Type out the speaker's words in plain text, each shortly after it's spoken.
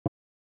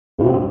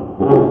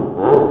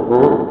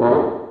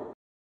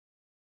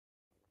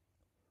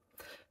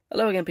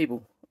Hello again,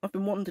 people. I've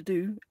been wanting to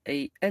do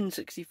a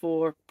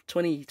N64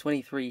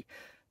 2023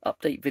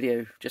 update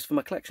video just for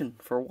my collection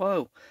for a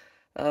while.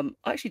 I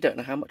actually don't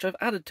know how much I've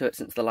added to it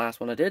since the last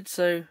one I did,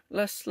 so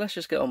let's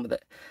just get on with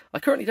it. I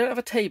currently don't have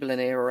a table in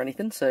here or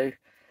anything, so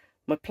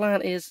my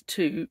plan is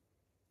to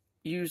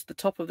use the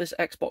top of this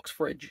Xbox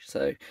fridge.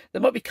 So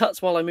there might be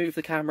cuts while I move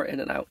the camera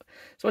in and out.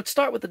 So I'd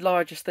start with the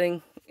largest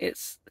thing.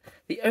 It's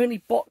the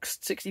only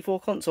boxed 64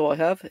 console I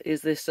have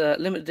is this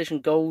limited edition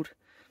gold,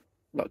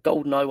 like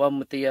GoldenEye one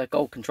with the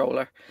gold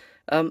controller.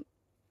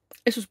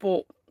 This was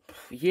bought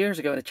years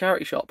ago in a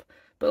charity shop,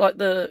 but like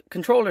the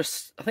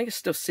controllers, I think it's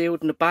still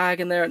sealed in the bag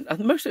in there, and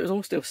most of it was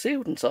all still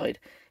sealed inside.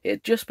 It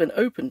had just been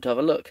opened to have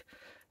a look.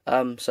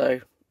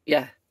 So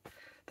yeah,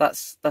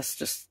 that's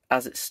just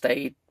as it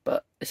stayed.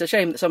 But it's a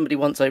shame that somebody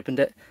once opened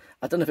it.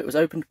 I don't know if it was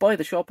opened by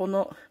the shop or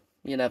not.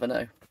 You never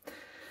know.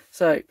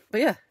 So, but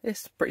yeah,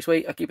 it's pretty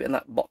sweet. I keep it in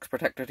that box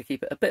protector to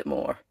keep it a bit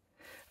more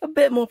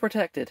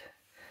protected.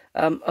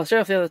 I'll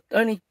show off the other.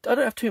 I don't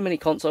have too many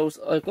consoles.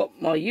 I've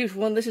got my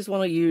usual one. This is one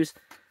I use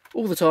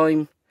all the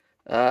time.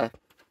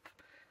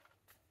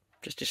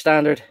 Just your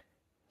standard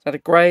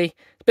grey.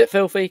 It's a bit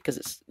filthy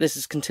because this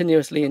is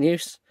continuously in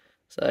use.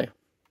 So,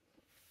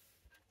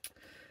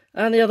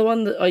 and the other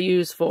one that I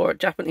use for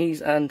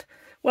Japanese and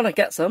when I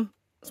get some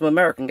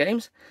American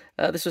games.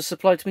 This was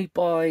supplied to me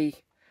by.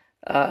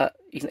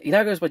 He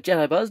now goes by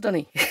Jedi Buzz,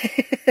 doesn't he?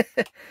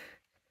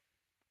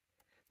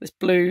 This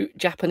blue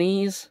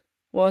Japanese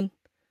one.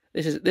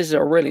 This is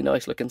a really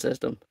nice looking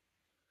system.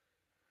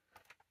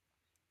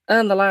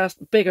 And the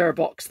last bigger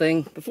box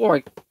thing, before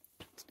I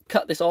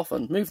cut this off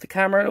and move the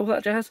camera and all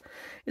that jazz,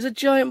 is a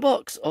giant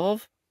box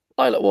of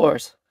Pilot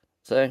Wars.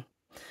 So,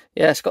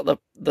 yeah, it's got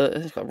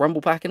it's got a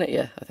rumble pack in it.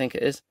 Yeah, I think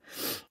it is.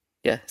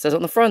 Yeah, it says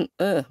on the front.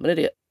 I'm an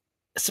idiot.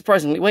 It's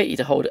surprisingly weighty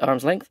to hold at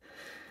arm's length.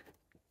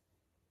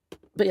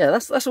 But yeah,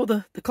 that's all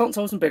the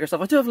consoles and bigger stuff.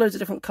 I do have loads of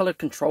different coloured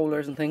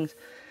controllers and things,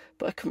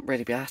 but I couldn't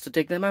really be asked to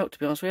dig them out, to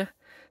be honest with you.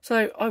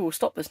 So I will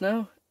stop this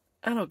now,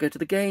 and I'll go to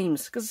the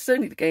games, because it's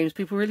only the games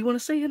people really want to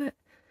see, innit?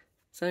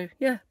 So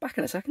yeah, back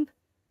in a second.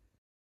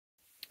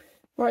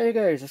 Right, here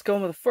goes. Let's go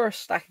on with the first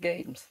stack of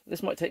games.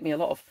 This might take me a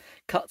lot of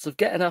cuts of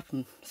getting up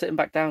and sitting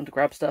back down to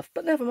grab stuff,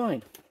 but never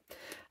mind.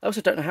 I also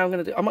don't know how I'm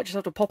going to do. I might just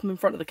have to pop them in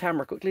front of the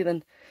camera quickly,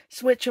 then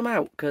switch them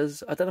out,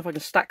 because I don't know if I can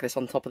stack this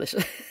on top of this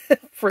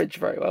fridge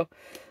very well.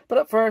 But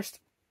up first,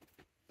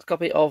 it's a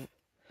copy of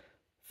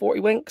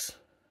 40 Winks,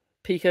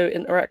 Pico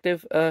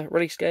Interactive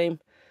release game.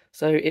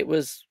 So it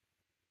was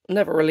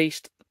never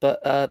released,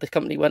 but the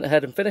company went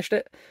ahead and finished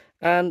it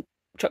and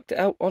chucked it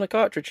out on a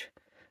cartridge.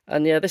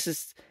 And yeah, this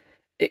is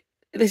it.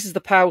 This is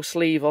the PAL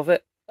sleeve of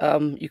it.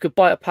 You could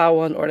buy a PAL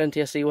one or an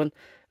NTSC one.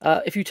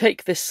 If you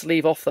take this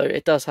sleeve off, though,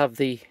 it does have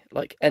the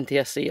like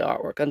NTSC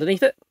artwork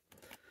underneath it.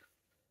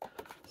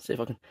 Let's see if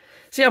I can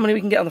see how many we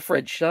can get on the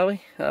fridge, shall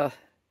we? That's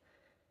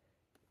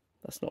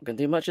not going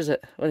to do much, is it?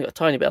 I've only got a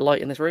tiny bit of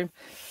light in this room.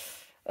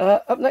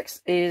 Up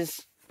next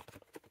is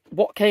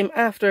what came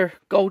after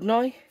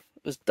GoldenEye.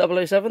 It was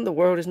 007, The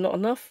World Is Not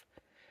Enough.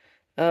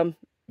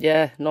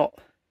 Yeah,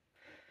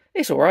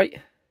 it's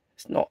alright.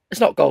 It's not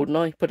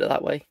GoldenEye, put it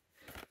that way.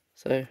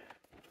 So,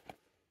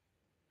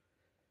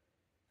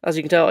 as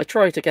you can tell, I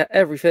try to get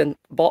everything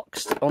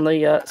boxed on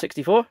the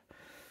 64.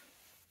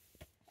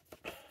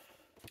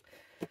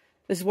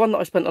 This is one that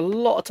I spent a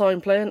lot of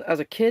time playing as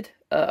a kid.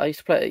 I used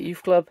to play it at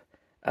youth club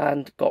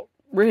and got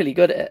really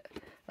good at it.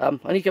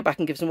 I need to go back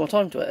and give some more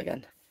time to it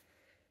again.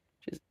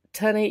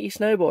 1080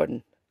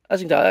 snowboarding.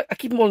 As you can tell, I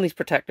keep them all in these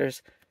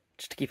protectors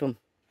just to keep them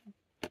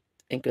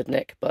in good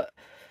nick. But,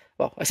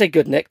 well, I say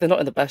good nick, they're not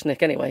in the best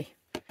nick anyway.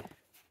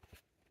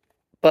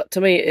 But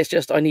to me, it's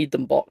just I need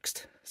them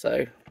boxed.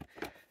 So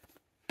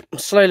I'm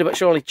slowly but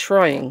surely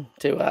trying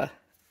to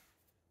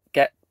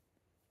get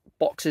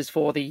boxes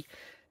for the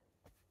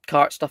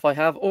cart stuff I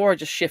have, or I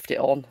just shift it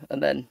on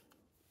and then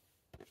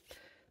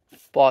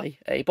buy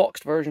a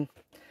boxed version.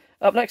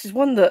 Up next is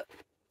one that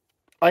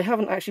I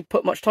haven't actually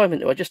put much time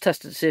into. I just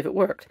tested to see if it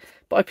worked.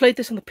 But I played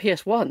this on the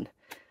PS1, and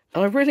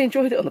I really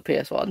enjoyed it on the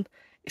PS1.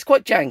 It's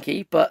quite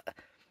janky, but,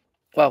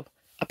 well,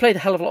 I played a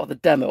hell of a lot of the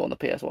demo on the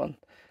PS1,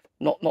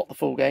 not the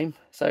full game.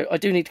 So I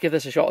do need to give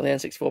this a shot on the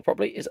N64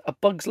 probably. Is A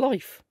Bug's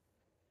Life.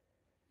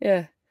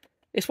 Yeah,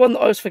 it's one that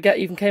I always forget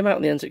even came out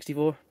on the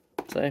N64.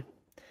 So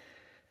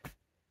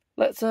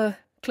let's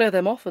clear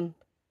them off and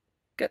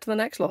get to the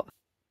next lot.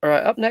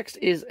 Alright, up next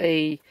is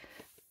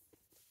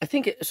I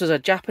think this was a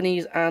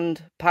Japanese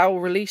and PAL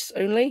release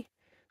only,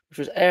 which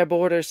was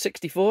Airborder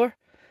 64.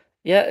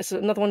 Yeah, it's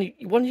another one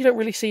you don't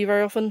really see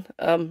very often.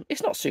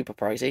 It's not super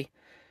pricey.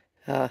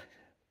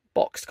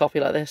 Boxed copy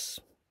like this,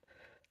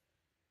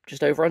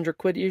 just over 100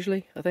 quid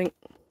usually, I think.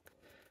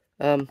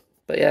 But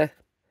yeah,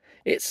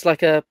 it's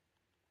like a,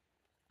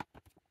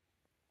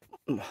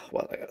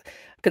 well, I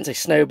couldn't say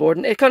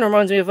snowboarding. It kind of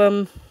reminds me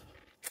of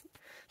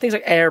things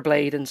like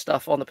Airblade and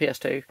stuff on the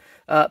PS2.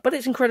 But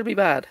it's incredibly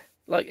bad,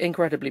 like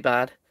incredibly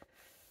bad.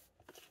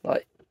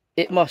 Like,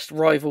 it must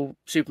rival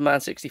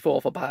Superman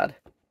 64 for bad.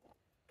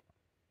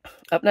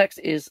 Up next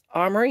is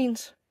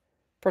Armorines,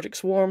 Project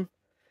Swarm.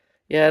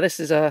 Yeah, this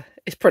is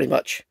it's pretty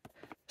much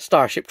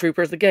Starship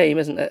Troopers the game,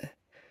 isn't it?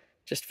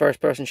 Just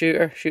first-person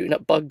shooter, shooting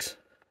up bugs.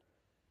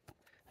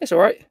 It's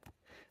alright.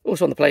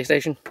 Also on the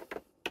PlayStation.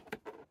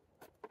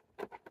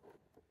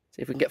 See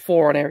if we can get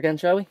 4 on here again,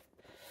 shall we?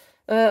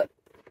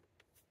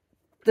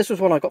 This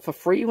was one I got for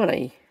free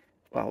when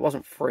well, it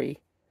wasn't free.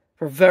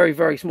 For a very,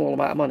 very small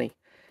amount of money.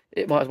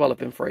 It might as well have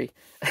been free.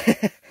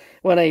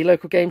 When a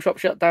local game shop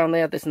shut down, they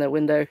had this in their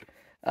window.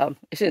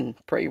 It's in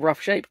pretty rough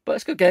shape, but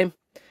it's a good game.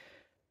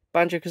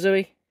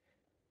 Banjo-Kazooie.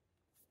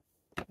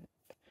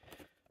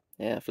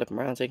 Yeah, flip them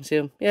around so you can see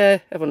them. Yeah,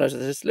 everyone knows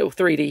this little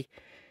 3D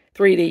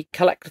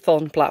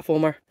collectathon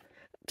platformer.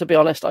 To be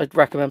honest, I'd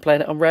recommend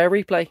playing it on Rare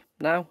Replay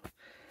now.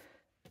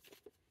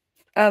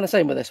 And the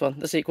same with this one,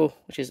 the sequel,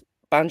 which is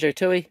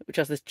Banjo-Tooie, which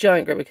has this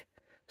giant great big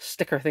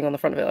sticker thing on the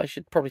front of it. I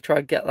should probably try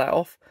and get that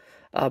off.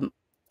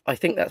 I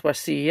think that's where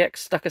CEX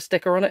stuck a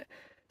sticker on it,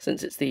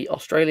 since it's the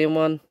Australian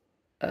one.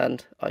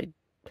 And I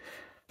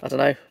don't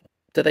know,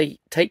 do they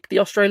take the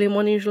Australian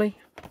one usually?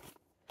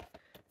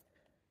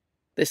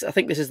 I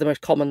think this is the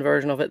most common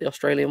version of it, the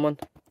Australian one.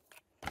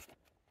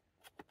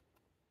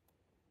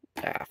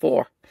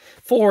 4.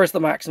 4 is the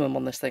maximum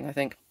on this thing, I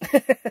think.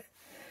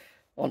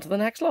 On to the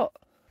next lot.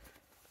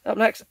 Up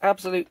next,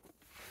 absolute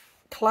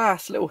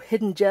class little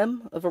hidden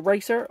gem of a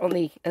racer on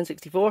the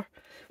N64.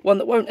 One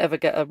that won't ever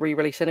get a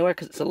re-release anywhere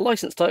because it's a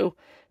licensed title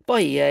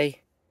by EA,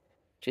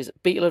 which is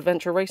Beetle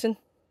Adventure Racing.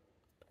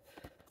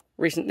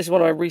 This is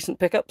one of my recent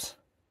pickups,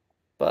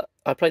 but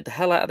I played the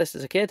hell out of this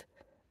as a kid.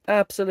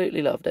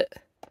 Absolutely loved it.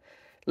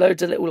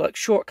 Loads of little like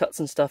shortcuts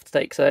and stuff to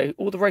take, so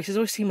all the races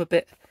always seem a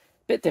bit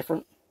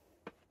different.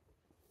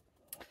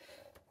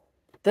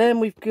 Then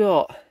we've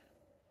got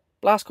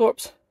Blast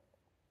Corps.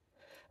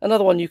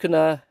 Another one you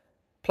can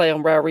play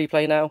on Rare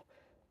Replay now.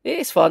 It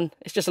is fun.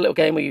 It's just a little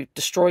game where you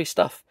destroy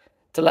stuff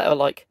to let her,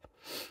 like,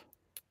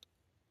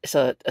 it's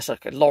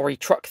like a lorry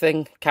truck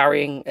thing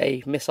carrying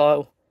a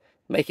missile.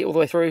 Make it all the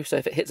way through, so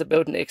if it hits a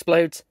building, it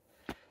explodes.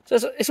 So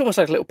it's almost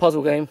like a little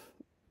puzzle game,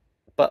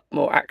 but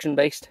more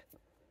action-based.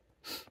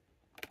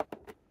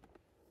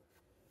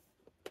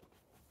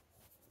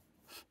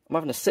 I'm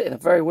having to sit in a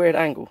very weird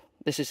angle.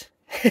 This is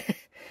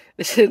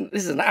this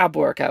is an ab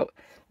workout,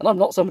 and I'm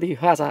not somebody who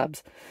has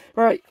abs.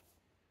 Right,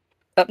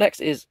 up next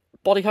is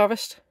Body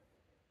Harvest.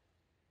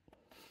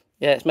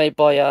 Yeah, it was made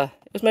by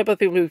the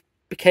people who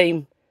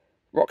became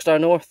Rockstar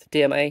North,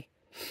 DMA.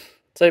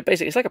 So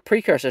basically, it's like a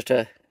precursor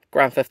to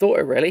Grand Theft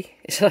Auto, really.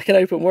 It's like an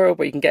open world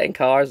where you can get in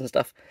cars and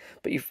stuff,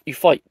 but you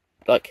fight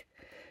like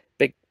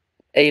big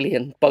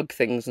alien bug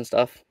things and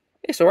stuff.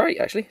 It's alright,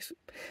 actually. It's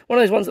one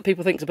of those ones that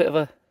people think is a bit of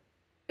a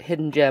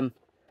hidden gem.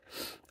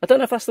 I don't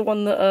know if that's the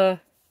one that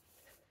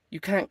you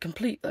can't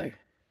complete, though.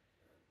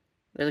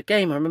 There's a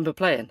game I remember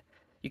playing.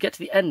 You get to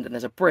the end and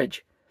there's a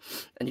bridge,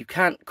 and you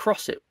can't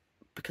cross it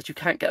because you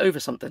can't get over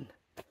something.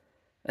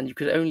 And you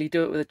could only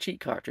do it with a cheat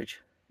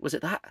cartridge. Was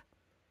it that?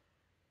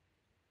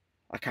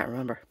 I can't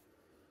remember.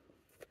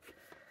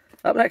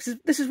 Up next,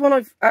 this is one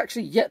I've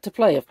actually yet to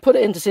play. I've put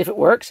it in to see if it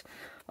works.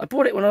 I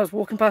bought it when I was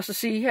walking past the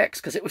CEX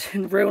because it was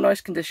in real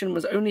nice condition,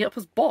 was only up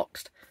as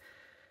boxed.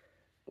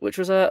 Which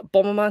was a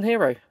Bomberman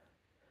Hero.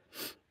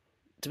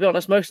 To be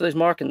honest, most of those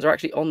markings are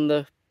actually on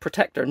the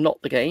protector,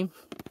 not the game.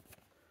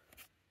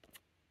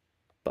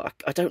 But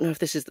I don't know if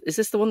this is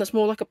this the one that's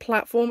more like a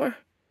platformer?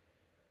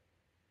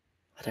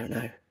 I don't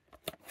know.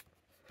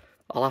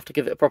 I'll have to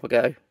give it a proper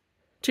go.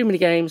 Too many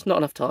games, not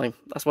enough time.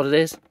 That's what it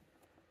is.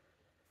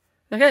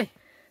 Okay.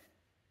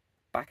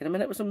 Back in a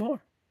minute with some more.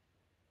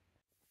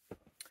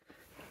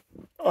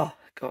 Oh,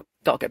 God.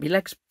 Gotta get my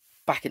legs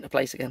back into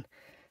place again.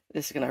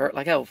 This is going to hurt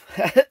like hell.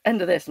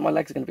 End of this, my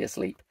legs are going to be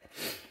asleep.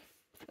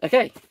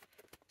 Okay.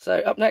 So,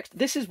 up next,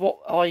 this is what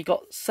I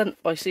got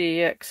sent by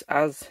CEX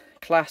as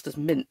classed as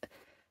mint.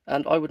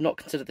 And I would not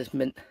consider this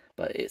mint,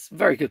 but it's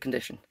very good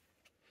condition.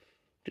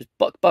 Just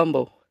Buck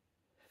Bumble.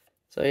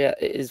 So yeah,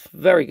 it is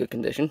very good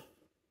condition.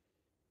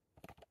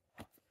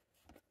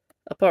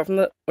 Apart from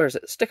the, where is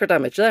it? Sticker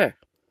damage there.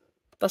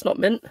 That's not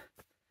mint.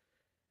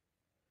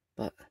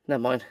 But,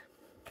 never mind.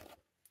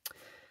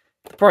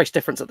 The price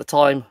difference at the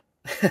time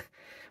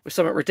was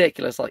something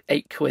ridiculous, like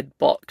 8 quid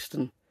boxed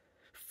and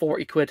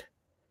 40 quid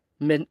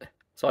mint.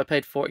 So I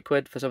paid 40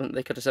 quid for something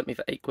they could have sent me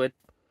for 8 quid.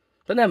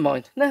 But never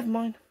mind, never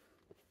mind.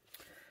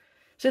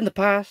 It's in the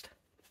past.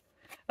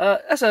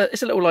 It's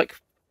a little, like,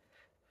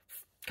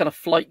 kind of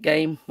flight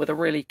game with a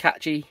really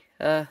catchy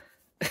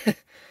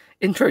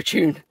intro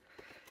tune.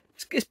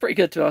 It's pretty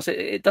good, to be honest.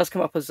 It does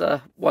come up as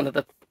one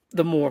of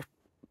the more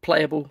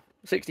playable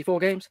 64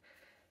 games.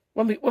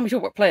 When we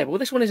talk about playable,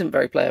 this one isn't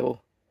very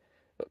playable.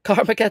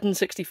 Carmageddon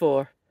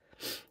 64.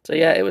 So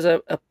yeah, it was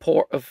a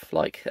port of,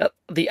 like, at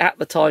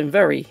the time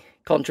very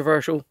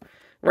controversial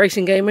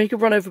racing game where you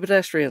could run over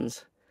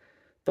pedestrians.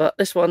 But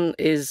this one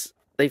is,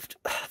 I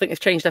think they've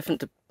changed everything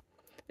to,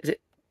 is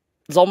it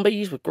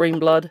zombies with green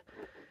blood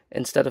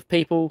instead of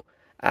people?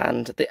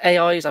 And the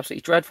AI is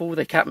absolutely dreadful.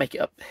 They can't make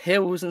it up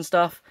hills and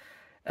stuff.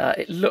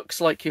 It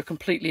looks like you're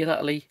completely and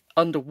utterly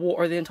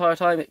underwater the entire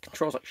time. It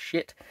controls like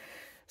shit.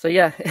 So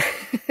yeah,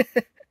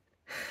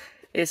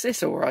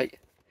 it's alright.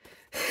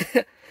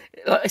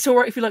 It's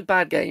alright if you like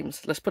bad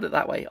games, let's put it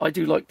that way. I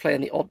do like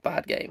playing the odd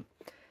bad game.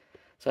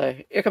 So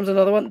here comes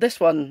another one. This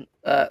one,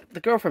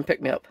 the girlfriend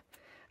picked me up,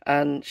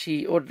 and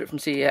she ordered it from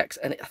CEX,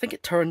 and I think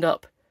it turned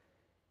up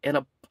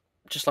in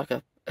just like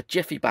a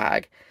jiffy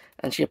bag,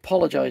 and she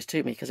apologised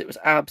to me because it was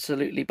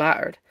absolutely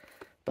battered.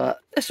 But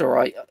it's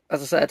alright.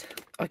 As I said,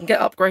 I can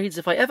get upgrades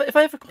if I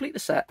ever complete the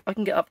set. I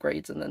can get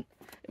upgrades, and then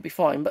it'll be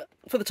fine. But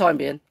for the time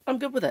being, I'm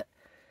good with it.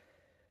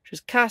 Which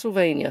is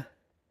Castlevania.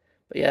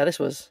 But yeah, this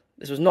was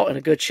not in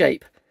a good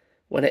shape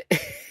when it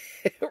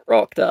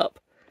rocked up.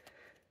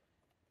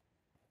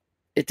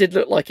 It did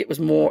look like it was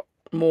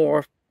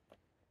more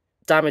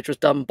damage was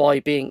done by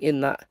being in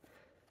that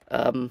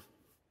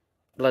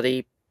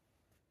bloody,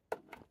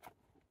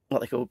 what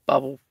they call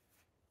bubble.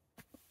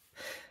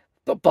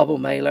 Not bubble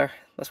mailer.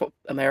 That's what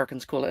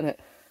Americans call it, isn't it?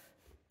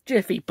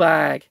 Jiffy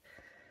bag.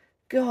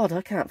 God,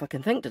 I can't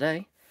fucking think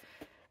today.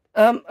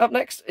 Up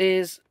next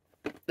is,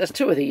 there's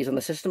two of these on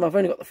the system. I've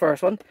only got the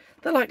first one.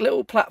 They're like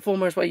little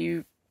platformers where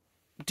you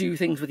do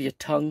things with your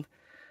tongue.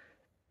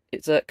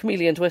 It's a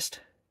Chameleon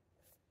Twist.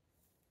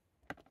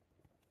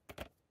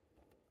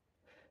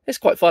 It's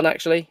quite fun,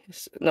 actually.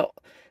 It's not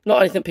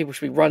anything people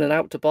should be running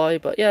out to buy,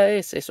 but yeah,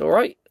 it's all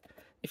right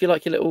if you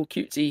like your little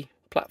cutesy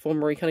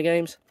platformery kind of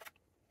games.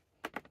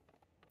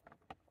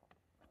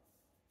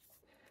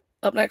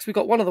 Up next, we've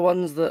got one of the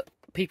ones that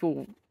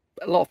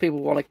a lot of people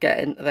want to get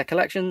in their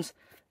collections,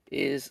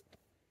 is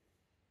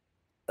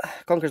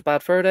Conker's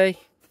Bad Fur Day.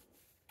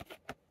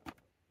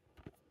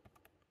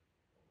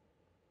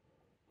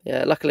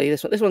 Yeah, luckily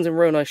this one's in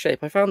real nice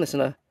shape. I found this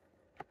in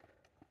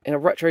a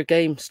retro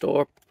game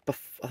store.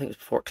 I think it was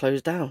before it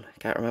closed down. I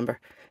can't remember.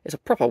 It's a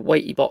proper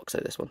weighty box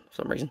though, this one,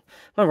 for some reason.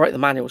 I'm right, the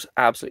manual's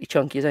absolutely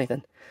chunky as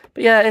anything.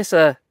 But yeah, it's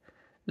a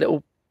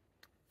little,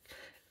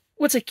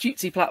 what's a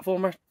cutesy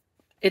platformer.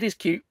 It is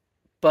cute,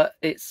 but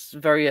it's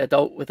very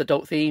adult, with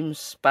adult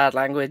themes, bad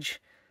language,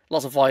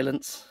 lots of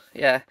violence.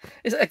 Yeah,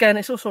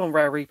 it's also on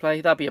Rare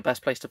Replay. That'd be your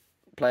best place to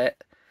play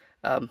it.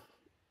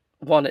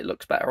 One, it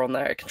looks better on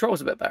there. It controls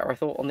a bit better, I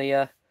thought, on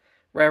the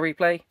Rare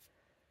Replay.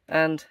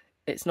 And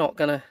it's not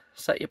going to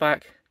set you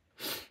back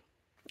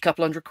a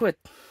couple £100.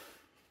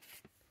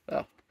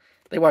 Well,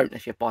 they won't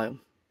if you buy them.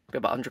 It'll be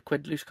about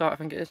 £100 loose cart, I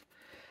think it is.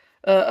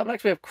 Up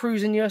next we have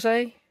Cruising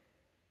USA.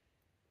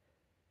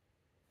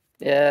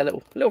 Yeah,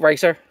 little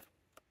racer.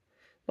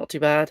 Not too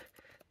bad.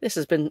 This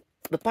has been,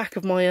 the back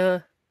of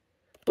my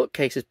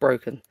bookcase is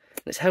broken.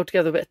 And it's held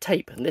together with a bit of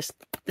tape, and this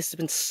has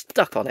been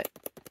stuck on it.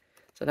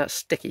 So now it's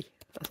sticky.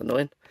 That's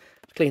annoying.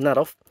 Clean that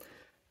off.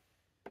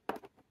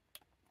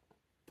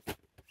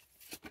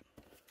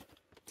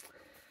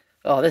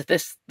 Oh,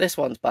 this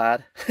one's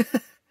bad.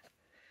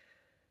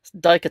 It's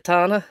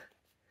Daikatana.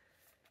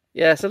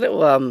 Yeah, it's a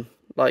little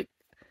like,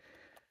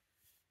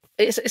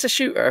 it's a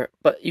shooter,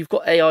 but you've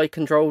got AI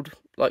controlled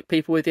like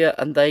people with you,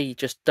 and they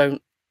just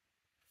don't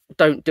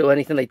do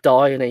anything. They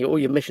die, and all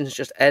your missions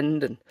just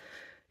end. And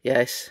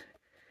yes,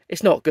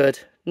 it's not good.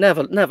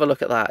 Never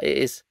look at that. It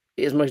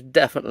is most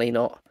definitely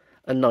not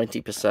a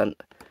 90%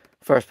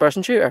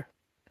 first-person shooter.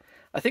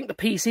 I think the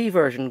PC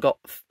version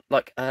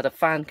had a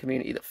fan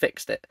community that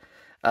fixed it,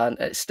 and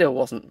it still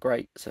wasn't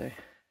great. So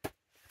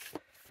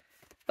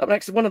up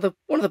next is one of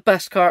the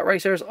best kart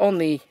racers on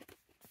the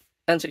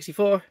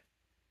N64,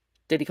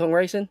 Diddy Kong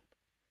Racing.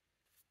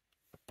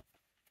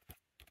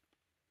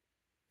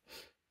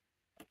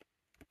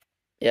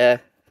 Yeah,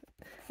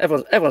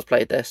 everyone's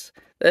played this.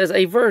 There's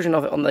a version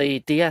of it on the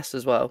DS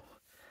as well.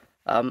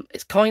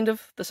 It's kind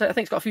of the same. I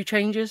think it's got a few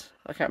changes.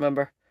 I can't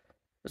remember.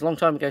 It was a long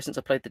time ago since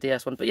I played the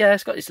DS one. But yeah,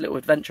 it's got this little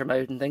adventure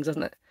mode and things,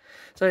 hasn't it?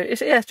 So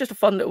it's just a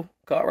fun little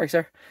kart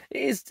racer.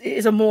 It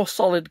is a more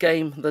solid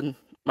game than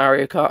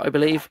Mario Kart, I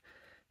believe.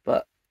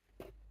 But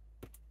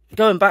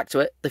going back to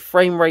it, the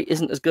frame rate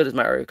isn't as good as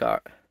Mario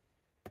Kart.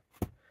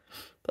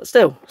 But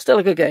still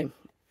a good game.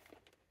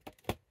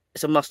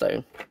 It's a must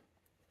own.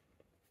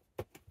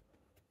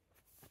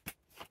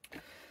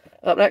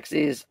 Up next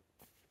is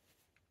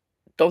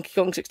Donkey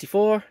Kong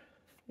 64.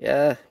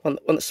 Yeah, one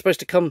that's supposed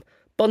to come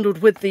bundled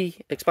with the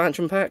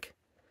expansion pack.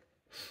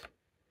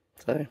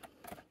 So,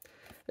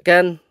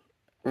 again,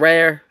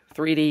 rare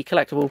 3D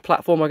collectible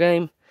platformer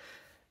game.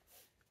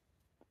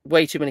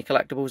 Way too many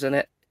collectibles in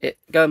it.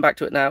 Going back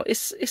to it now,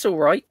 it's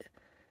alright.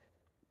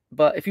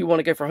 But if you want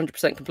to go for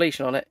 100%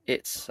 completion on it,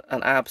 it's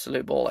an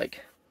absolute ball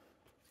ache.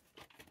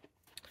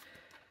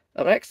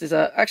 Up next is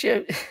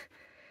actually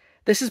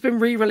this has been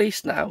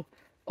re-released now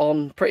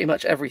on pretty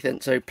much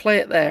everything, so play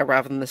it there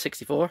rather than the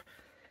 64.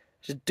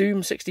 It's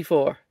Doom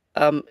 64.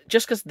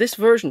 Just because this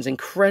version is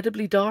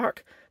incredibly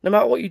dark, no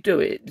matter what you do,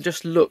 it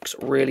just looks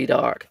really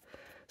dark.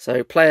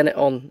 So playing it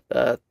on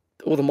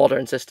all the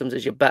modern systems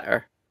is your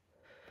better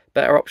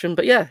option.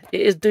 But yeah,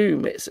 it is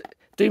Doom.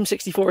 Doom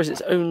 64 is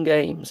its own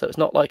game, so it's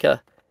not like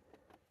a...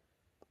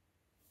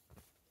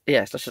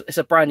 Yeah, it's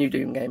a brand new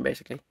Doom game,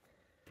 basically.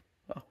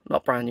 Well,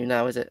 not brand new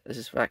now, is it? This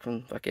is back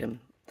from fucking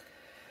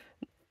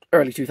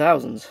early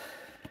 2000s.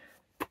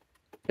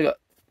 We got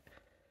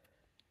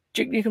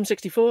Duke Nukem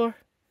 64.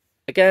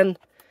 Again,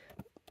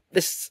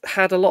 this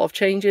had a lot of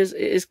changes.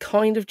 It is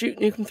kind of Duke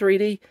Nukem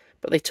 3D,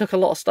 but they took a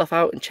lot of stuff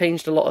out and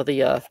changed a lot of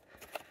the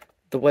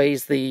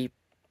ways the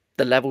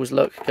levels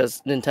look,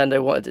 because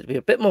Nintendo wanted it to be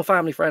a bit more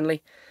family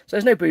friendly. So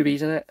there's no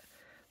boobies in it.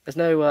 There's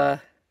no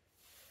I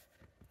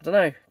don't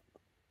know.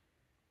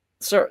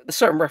 There's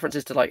certain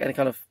references to like any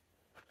kind of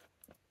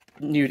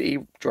nudity,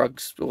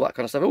 drugs, all that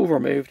kind of stuff, all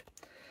removed.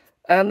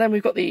 And then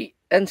we've got the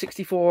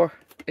N64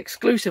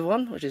 exclusive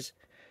one, which is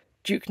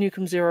Duke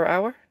Nukem 0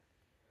 Hour.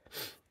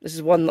 This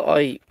is one that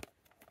I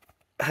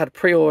had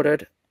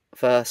pre-ordered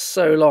for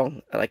so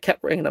long, and I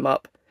kept ringing them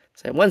up,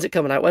 saying, when's it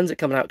coming out, when's it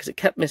coming out, because it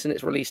kept missing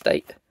its release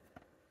date.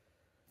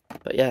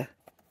 But yeah,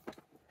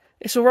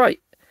 it's alright.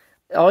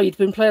 I'd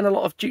been playing a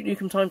lot of Duke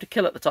Nukem Time to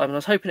Kill at the time, and I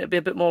was hoping it'd be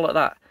a bit more like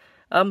that.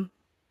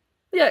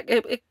 Yeah,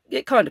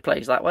 it kind of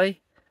plays that way,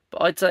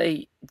 but I'd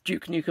say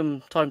Duke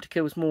Nukem Time to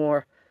Kill is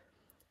more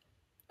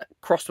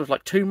crossed with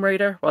like Tomb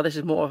Raider, while this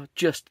is more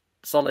just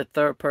solid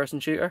third-person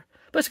shooter.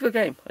 But it's a good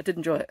game. I did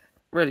enjoy it.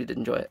 Really did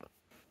enjoy it.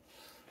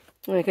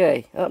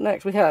 Okay, up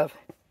next we have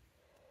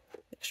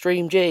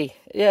Extreme G.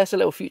 Yeah, it's a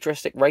little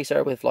futuristic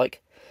racer with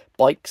like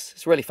bikes.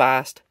 It's really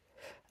fast.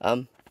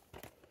 Yeah,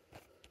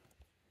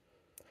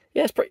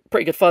 it's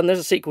pretty good fun. There's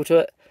a sequel to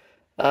it.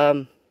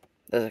 One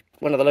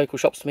of the local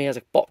shops to me has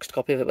a boxed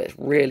copy of it, but it's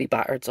really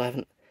battered, so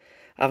I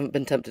haven't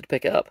been tempted to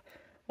pick it up.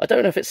 I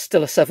don't know if it's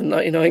still a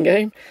 $7.99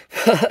 game,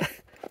 but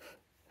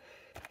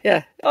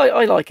yeah,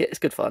 I like it. It's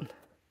good fun.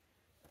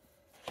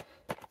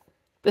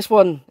 This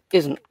one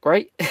isn't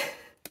great.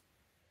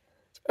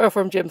 It's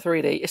Earthworm Jim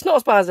 3D. It's not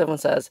as bad as everyone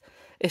says.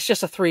 It's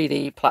just a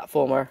 3D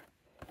platformer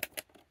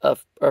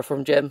of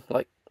Earthworm Jim.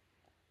 Like,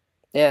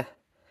 yeah,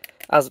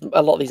 as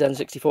a lot of these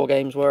N64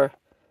 games were.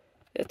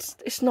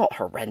 It's not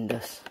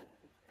horrendous,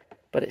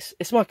 but it's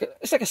like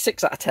a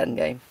 6 out of 10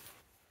 game.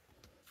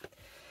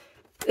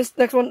 This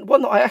next one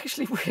that I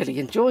actually really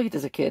enjoyed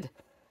as a kid,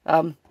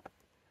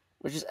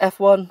 which is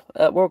F1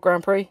 World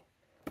Grand Prix.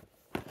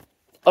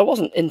 I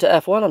wasn't into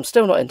F1, I'm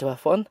still not into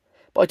F1,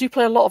 but I do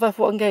play a lot of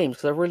F1 games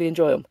because I really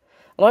enjoy them.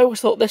 And I always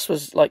thought this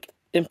was like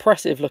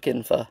impressive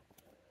looking for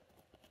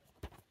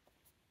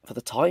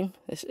the time.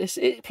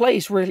 It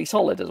plays really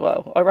solid as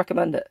well. I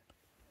recommend it.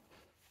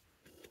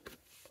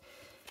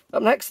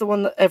 Up next, the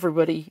one that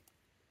everybody's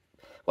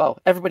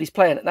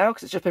playing it now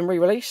because it's just been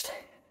re-released.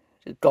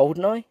 It's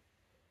GoldenEye.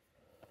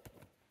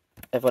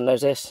 Everyone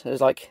knows this. It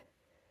was like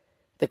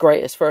the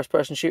greatest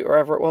first-person shooter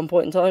ever at one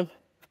point in time.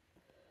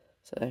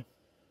 So,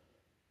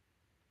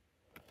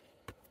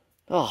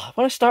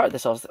 when I started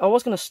this, I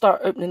was going to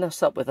start opening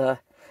this up with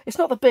it's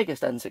not the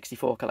biggest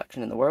N64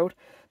 collection in the world,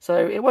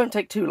 so it won't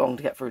take too long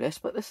to get through this,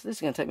 but this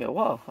is going to take me a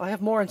while. I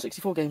have more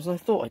N64 games than I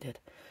thought I did.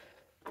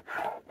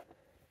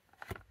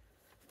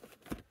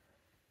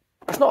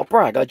 It's not a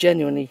brag, I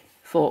genuinely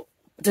thought,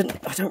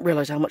 I don't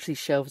realise how much these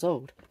shelves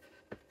hold.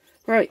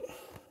 Right,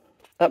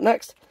 up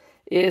next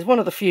is one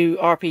of the few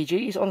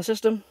RPGs on the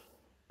system.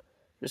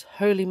 It's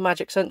Holy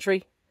Magic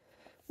Century,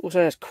 also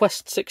known as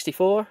Quest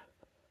 64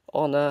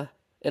 on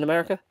in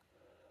America.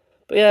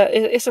 But yeah,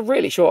 it's a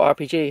really short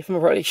RPG. If I'm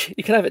right,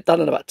 you can have it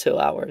done in about 2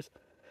 hours.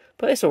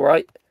 But it's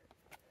alright.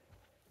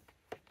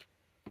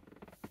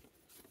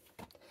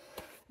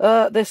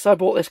 I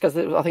bought this because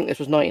I think this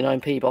was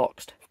 99p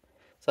boxed.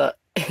 So,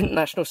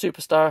 International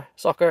Superstar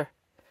Soccer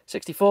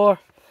 64.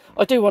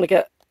 I do want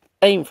to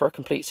aim for a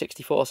complete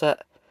 64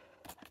 set.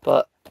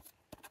 But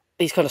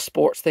these kind of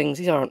sports things,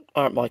 these aren't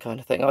my kind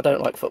of thing. I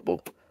don't like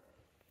football.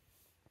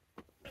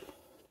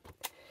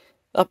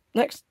 Up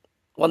next,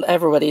 one that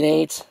everybody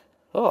needs.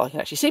 Oh, I can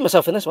actually see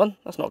myself in this one.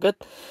 That's not good.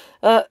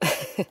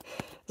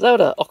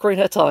 Zelda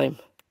Ocarina of Time.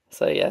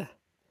 So yeah,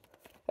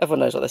 everyone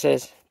knows what this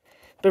is.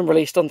 Been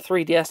released on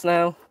 3DS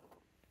now.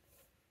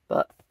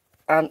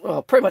 And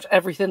pretty much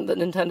everything that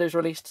Nintendo's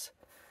released,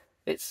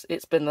 it's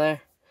been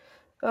there.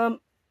 The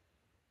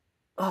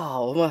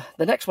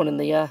next one in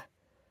the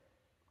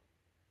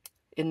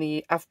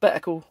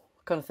alphabetical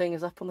kind of thing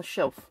is up on the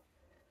shelf.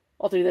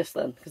 I'll do this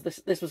then,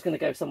 because this was going to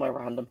go somewhere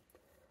random.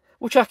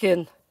 We'll chuck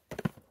in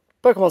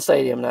Pokemon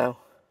Stadium now.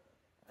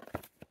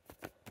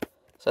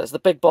 So it's the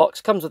big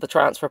box, comes with the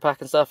transfer pack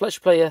and stuff. Lets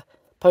you play your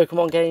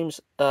Pokemon games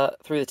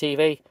through the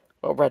TV,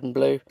 well, red and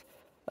blue.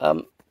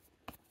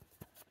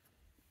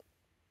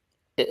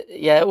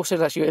 It also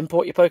lets you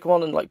import your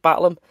Pokemon and like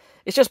battle them.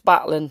 It's just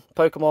battling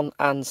Pokemon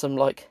and some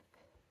like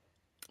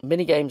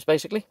mini games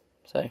basically.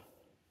 So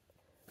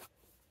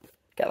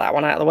get that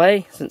one out of the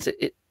way, since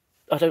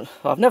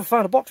I've never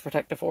found a box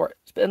protector for it.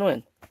 It's a bit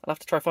annoying. I'll have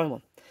to try find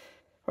one.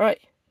 Right.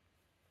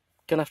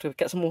 Gonna have to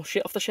get some more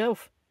shit off the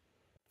shelf.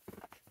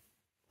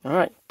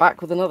 Alright,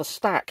 back with another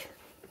stack.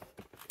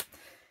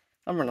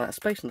 I'm running out of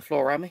space on the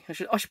floor around me. I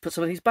should put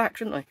some of these back,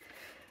 shouldn't I?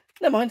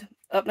 Never mind.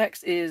 Up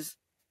next is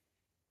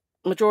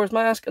Majora's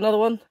Mask, another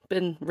one.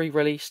 Been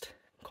re-released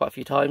quite a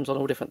few times on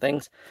all different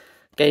things.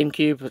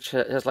 GameCube, which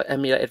has like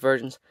emulated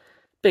versions.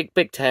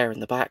 Big tear in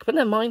the back, but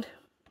never mind.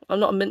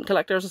 I'm not a mint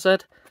collector, as I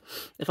said.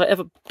 If I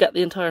ever get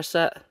the entire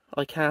set,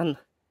 I can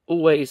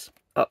always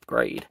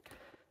upgrade.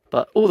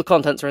 But all the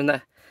contents are in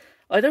there.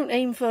 I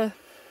aim for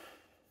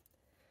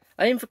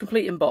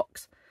complete in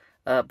box.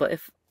 But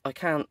if I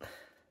can't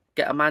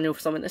get a manual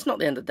for something, it's not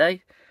the end of the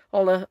day.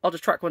 I'll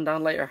just track one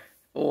down later,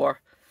 or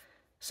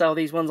sell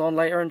these ones on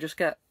later and just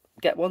get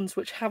ones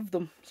which have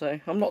them. So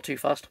I'm not too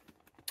fussed.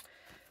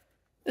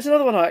 There's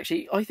another one I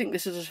think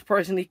this is a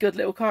surprisingly good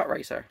little kart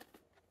racer,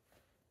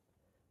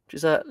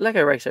 which is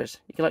Lego racers.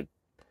 You can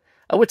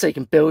I would say you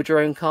can build your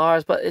own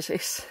cars, but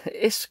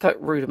it's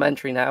quite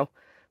rudimentary now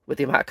with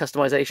the amount of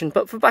customization.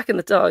 But for back in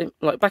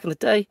the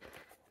day,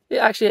 it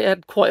actually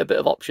had quite a bit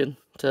of option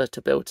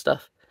to build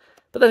stuff.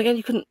 But then again,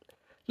 you couldn't,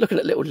 looking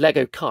at little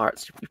Lego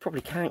carts, you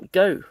probably can't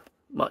go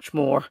much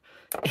more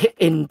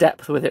in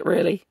depth with it,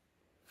 really.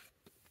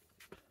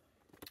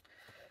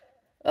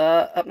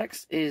 Up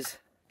next is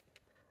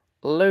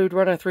Load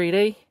Runner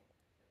 3D.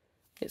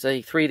 It's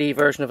a 3D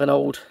version of an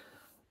old,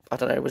 I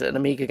don't know, was it an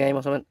Amiga game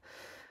or something?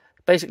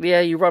 Basically, yeah,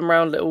 you run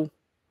around little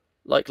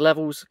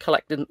levels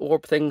collecting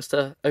orb things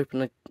to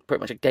open pretty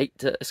much a gate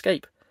to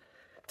escape.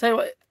 Tell you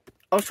what,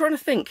 I was trying to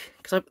think,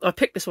 because I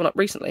picked this one up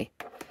recently.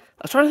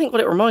 I was trying to think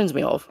what it reminds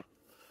me of.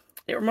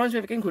 It reminds me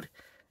of a game called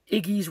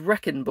Iggy's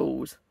Wrecking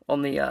Balls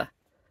on the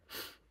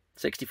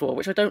 64,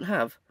 which I don't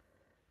have.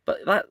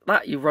 But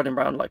that you're running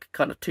around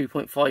kind of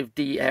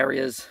 2.5D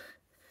areas.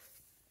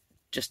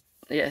 Just,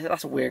 yeah,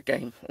 that's a weird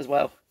game as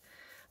well.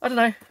 I don't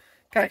know,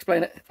 can't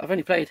explain it. I've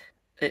only played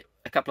it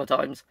a couple of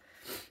times,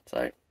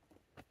 so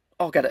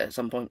I'll get it at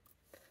some point.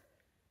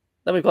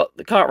 Then we've got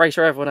the kart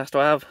racer everyone has to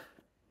have,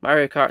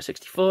 Mario Kart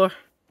 64.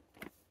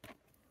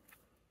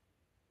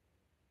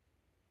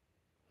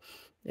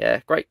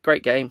 Yeah,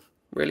 great game.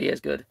 Really is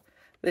good.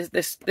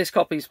 This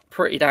copy's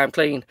pretty damn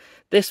clean.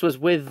 This was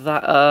with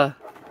that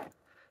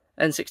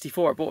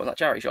N64 I bought in that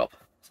charity shop.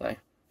 So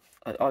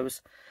I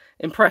was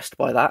impressed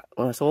by that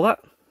when I saw that.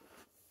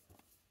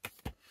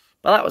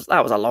 But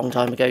that was a long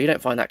time ago. You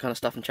don't find that kind of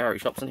stuff in charity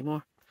shops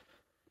anymore.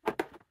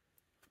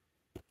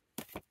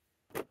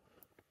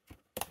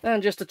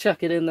 And just to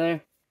chuck it in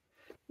there,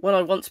 when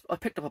I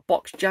picked up a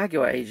box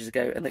Jaguar ages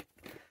ago, and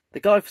the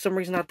guy for some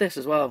reason had this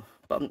as well.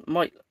 But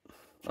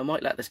I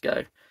might let this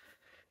go.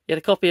 He had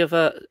a copy of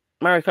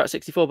Mario Kart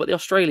 64, but the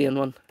Australian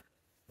one,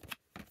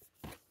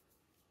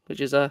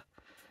 which is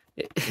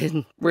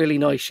in really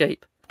nice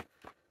shape.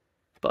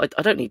 But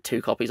I don't need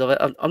two copies of it.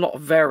 I'm not a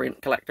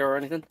variant collector or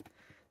anything,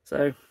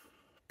 so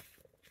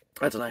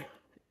I don't know.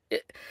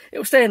 It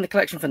will stay in the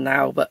collection for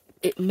now, but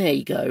it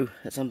may go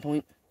at some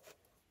point.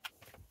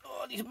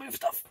 Oh, I need to move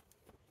stuff.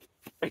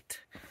 Right.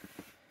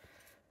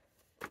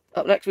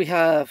 Up next we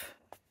have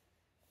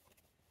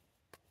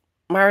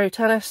Mario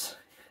Tennis.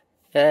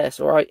 Yeah, it's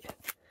alright.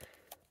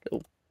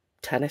 Little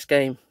tennis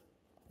game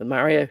with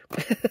Mario.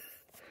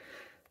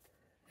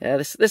 Yeah,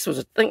 this was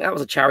I think that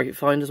was a charity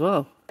find as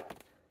well.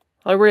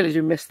 I really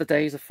do miss the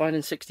days of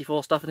finding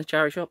 64 stuff in a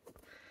charity shop.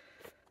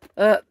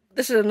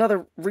 This is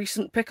another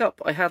recent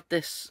pickup. I had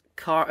this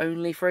car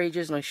only for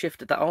ages and I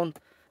shifted that on.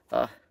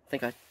 I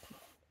think I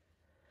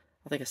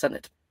sent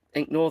it to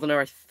Ink Northerner,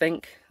 I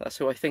think. That's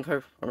who I think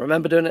I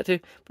remember doing it to.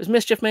 It was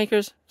Mischief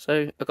Makers,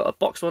 so I've got a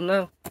box one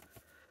now.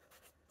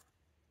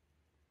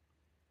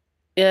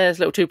 Yeah, it's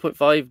a little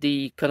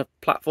 2.5D kind of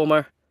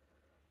platformer.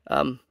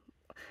 Well,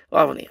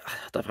 I don't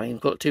know if I can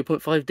call it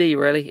 2.5D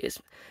really.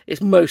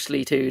 It's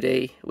mostly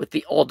 2D with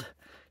the odd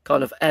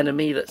kind of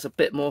enemy that's a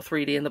bit more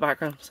 3D in the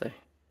background. So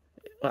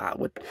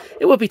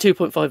it would be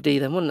 2.5D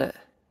then, wouldn't it?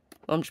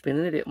 I'm just being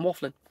an idiot and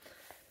waffling.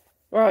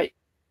 Right,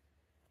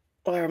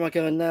 where am I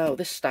going now?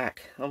 This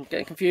stack. I'm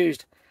getting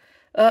confused.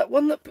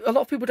 One that a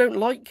lot of people don't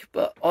like,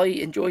 but I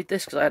enjoyed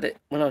this because I had it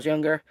when I was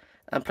younger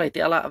and played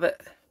the hell out of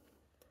it,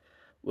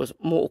 was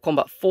Mortal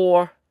Kombat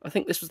 4. I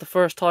think this was the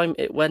first time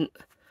it went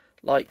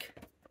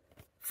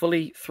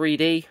fully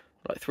 3D,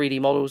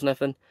 3D models and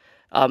everything.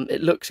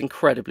 It looks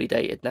incredibly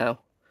dated now,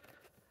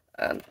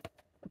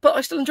 but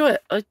I still enjoy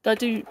it. I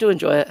do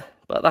enjoy it,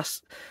 but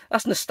that's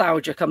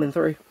nostalgia coming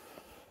through.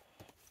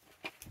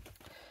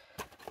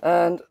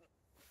 And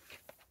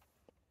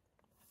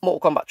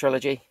Mortal Kombat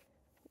Trilogy,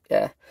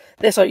 yeah.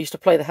 This I used to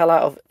play the hell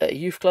out of at a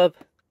youth club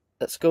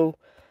at school.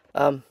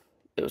 It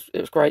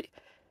was great.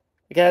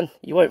 Again,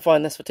 you won't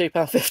find this for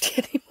 £2.50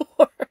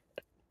 anymore.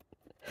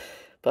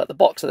 But the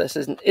box of this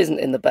isn't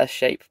in the best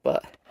shape,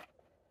 but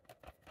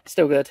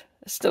still good.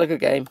 It's still a good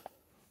game.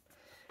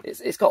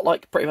 It's got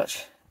pretty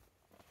much.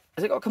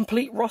 Has it got a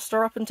complete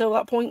roster up until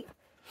that point?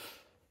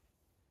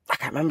 I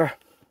can't remember.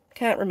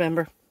 Can't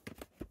remember.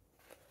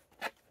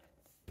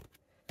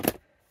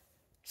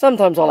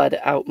 Sometimes I'll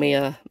edit out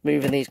me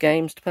moving these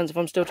games. Depends if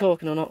I'm still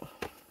talking or not.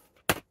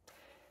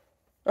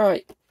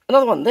 Alright,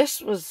 another one.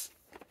 This was.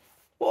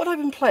 What had I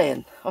been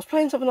playing? I was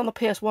playing something on the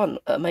PS1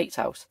 at a mate's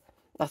house.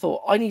 I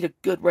thought, I need a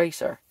good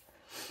racer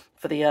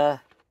for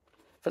the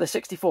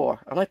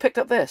 64. And I picked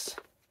up this.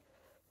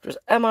 It was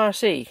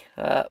MRC,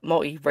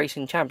 Multi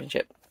Racing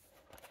Championship.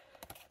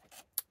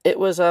 It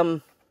was, yeah,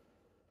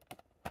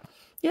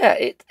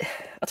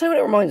 I'll tell you what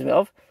it reminds me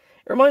of.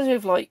 It reminds me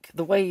of,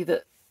 the way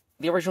that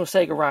the original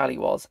Sega Rally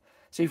was.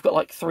 So you've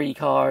got, 3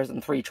 cars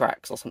and 3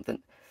 tracks or something.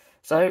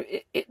 So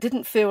it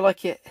didn't feel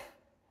like it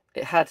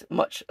had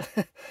much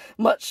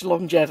much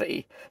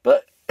longevity,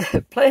 but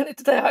Playing it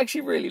today, I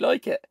actually really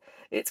like it.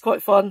 It's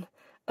quite fun.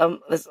 I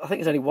think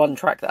there's only one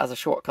track that has a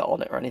shortcut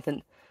on it or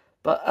anything.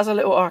 But as a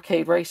little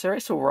arcade racer,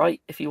 it's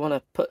alright if you want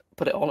to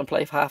put it on and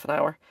play for half an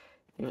hour.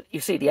 You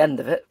see the end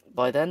of it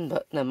by then,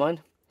 but never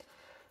mind.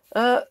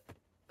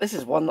 This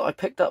is one that I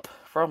picked up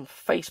from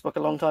Facebook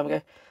a long time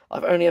ago.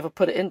 I've only ever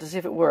put it in to see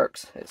if it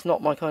works. It's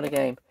not my kind of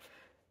game.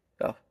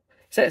 Oh,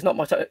 say it's not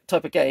my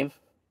type of game.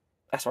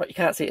 That's right, you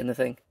can't see it in the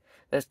thing.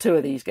 There's 2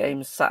 of these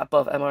games sat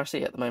above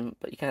MRC at the moment,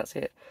 but you can't see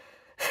it.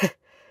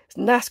 It's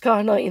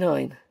NASCAR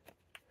 99.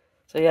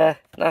 So yeah,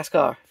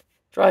 NASCAR.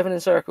 Driving in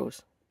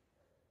circles.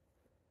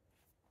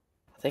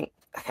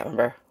 I can't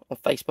remember. On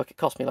Facebook it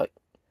cost me like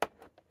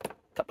a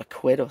couple of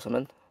quid or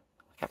something.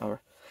 I can't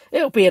remember.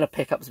 It'll be in a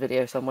pickups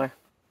video somewhere.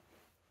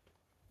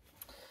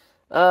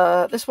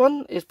 This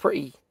one is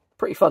pretty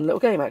fun little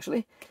game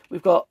actually.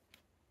 We've got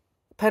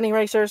penny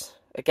racers.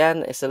 Again,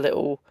 it's a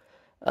little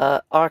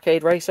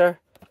arcade racer.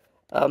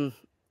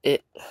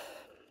 It's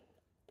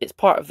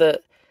part of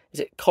the, is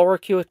it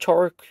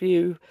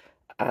Chorokyu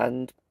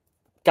and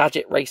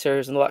Gadget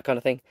Racers and all that kind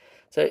of thing.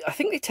 So I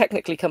think they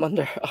technically come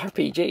under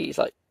RPGs,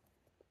 like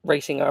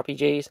racing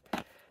RPGs.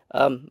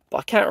 But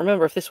I can't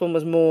remember if this one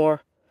was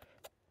more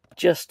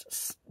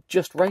just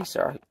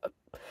racer.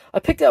 I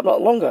picked it up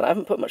not long ago and I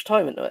haven't put much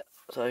time into it,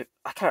 so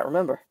I can't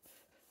remember.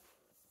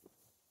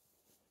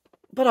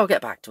 But I'll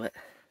get back to it.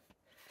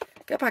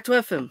 Get back to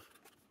everything.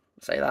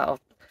 Say that,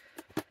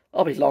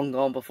 I'll be long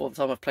gone before the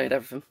time I've played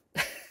everything.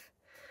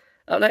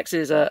 Up next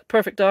is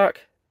Perfect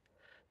Dark.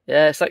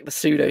 Yeah, it's like the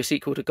pseudo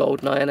sequel to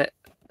GoldenEye, innit?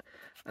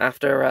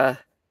 After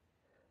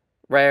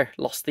Rare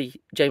lost the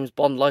James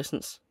Bond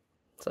license,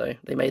 so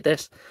they made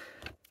this.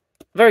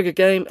 Very good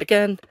game.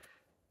 Again,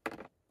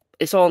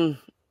 it's on,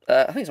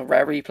 I think it's on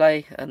Rare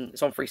Replay, and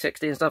it's on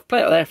 360 and stuff.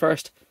 Play it there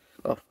first.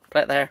 Well,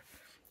 play it there.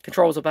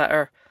 Controls are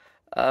better.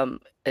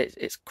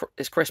 It's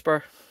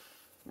crisper.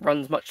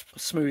 Runs much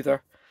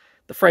smoother.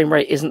 The frame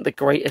rate isn't the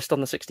greatest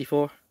on the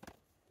 64.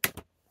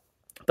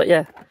 But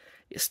yeah,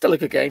 it's still a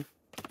good game.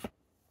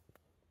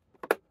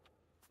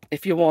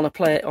 If you want to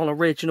play it on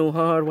original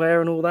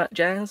hardware and all that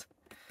jazz.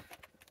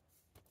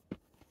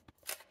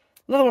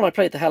 Another one I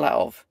played the hell out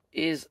of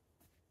is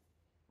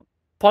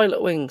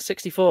Pilot Wing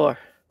 64.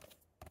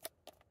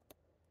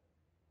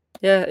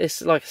 Yeah,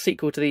 it's like a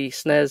sequel to the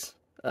SNES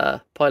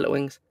Pilot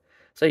Wings.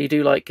 So you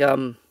do like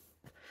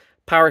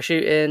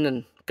parachuting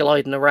and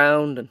gliding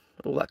around and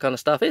all that kind of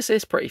stuff.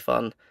 It's pretty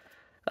fun.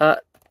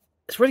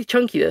 It's really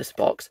chunky, this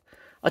box.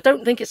 I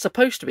don't think it's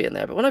supposed to be in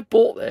there, but when I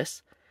bought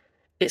this,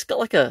 it's got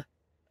like a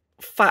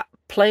fat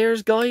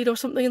player's guide or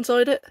something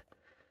inside it.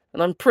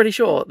 And I'm pretty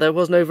sure there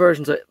was no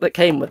versions that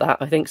came with that.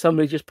 I think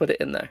somebody just put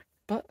it in there.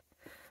 But,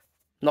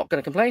 not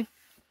going to complain.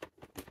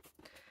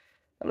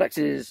 Up next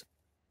is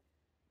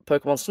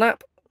Pokemon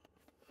Snap.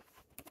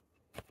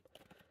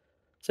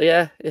 So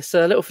yeah, it's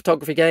a little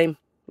photography game.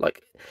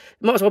 Like,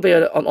 it might as well be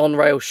an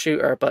on-rail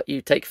shooter, but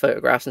you take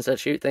photographs instead of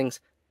shoot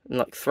things. And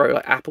like throw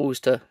like apples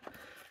to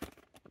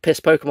piss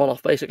Pokemon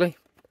off, basically.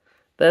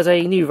 There's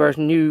a new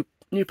version, new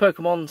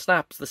Pokemon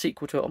Snap's the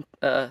sequel to it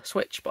on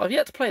Switch, but I've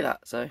yet to play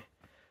that, so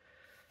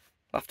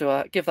I'll have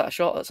to give that a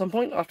shot at some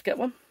point. I'll have to get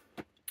one.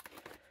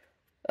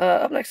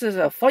 Up next is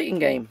a fighting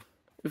game.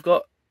 We've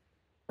got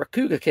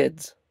Rakuga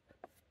Kids.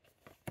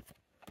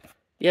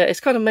 Yeah, it's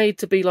kind of made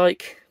to be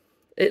like,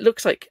 it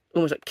looks like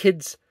almost like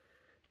kids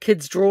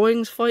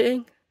drawings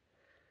fighting.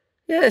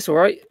 Yeah, it's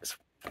alright. It's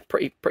a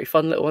pretty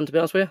fun little one, to be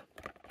honest with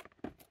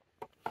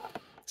you.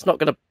 It's not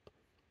going to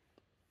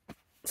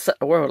set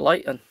the world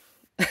alight and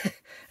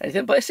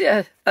anything, but it's,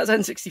 yeah, as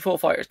N64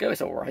 fighters go,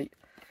 it's alright.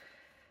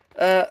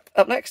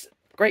 Up next,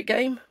 great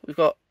game. We've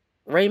got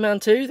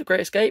Rayman 2, The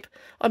Great Escape.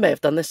 I may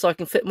have done this so I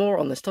can fit more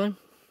on this time.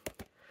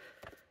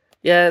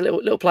 Yeah,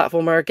 little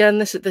platformer. Again,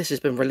 this has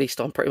been released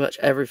on pretty much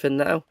everything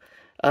now.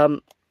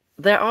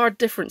 There are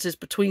differences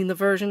between the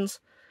versions.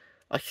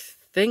 I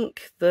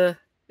think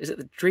is it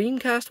the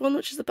Dreamcast one,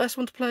 which is the best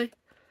one to play?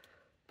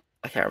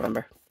 I can't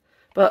remember.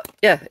 But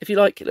yeah, if you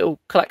like little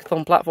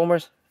collectathon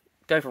platformers,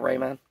 go for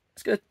Rayman.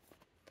 It's good.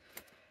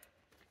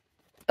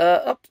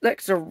 Up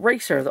next is a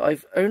racer that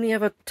I've only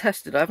ever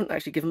tested. I haven't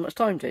actually given much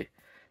time to.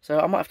 So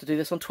I might have to do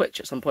this on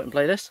Twitch at some point and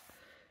play this.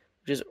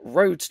 Which is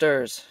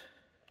Roadsters.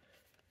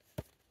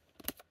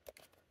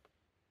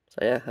 So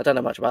yeah, I don't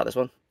know much about this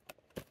one.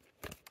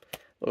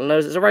 All I know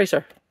is it's a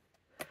racer.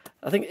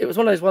 I think it was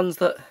one of those ones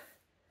that,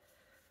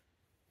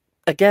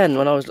 again,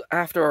 when I was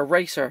after a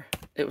racer,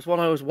 it was one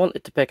I always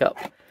wanted to pick up.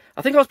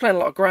 I think I was playing a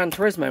lot of Gran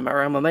Turismo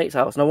around my mate's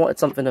house, and I wanted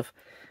something of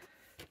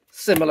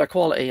similar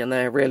quality, and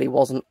there really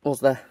was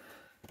there.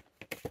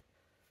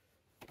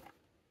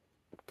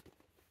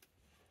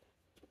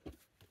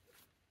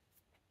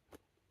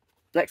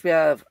 Next we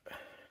have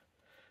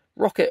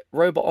Rocket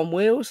Robot on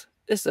Wheels.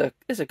 It's a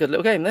good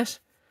little game, this.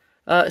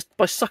 It's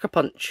by Sucker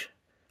Punch.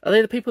 Are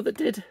they the people that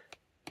did?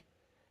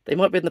 They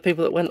might be the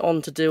people that went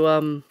on to do, I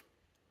think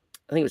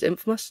it was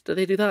Infamous. Did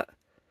they do that?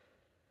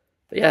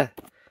 But yeah,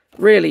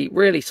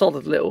 really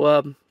solid little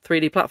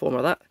 3D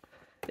platformer, that.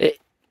 It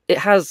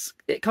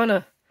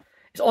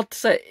it's odd to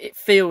say, it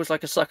feels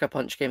like a Sucker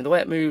Punch game. The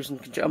way it moves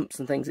and jumps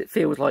and things, it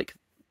feels like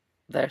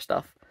their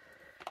stuff.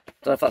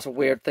 Don't know if that's a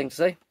weird thing to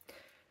say.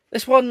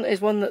 This one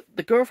is one that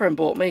the girlfriend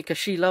bought me because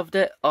she loved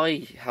it.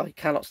 I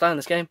cannot stand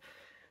this game.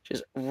 Which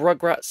is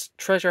Rugrats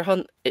Treasure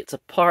Hunt. It's a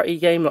party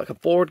game, like a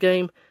board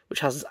game,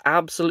 which has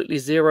absolutely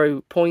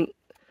 0 point.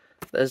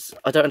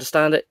 I don't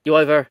understand it.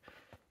 You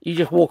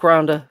just walk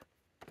around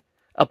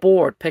a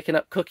board picking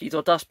up cookies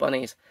or dust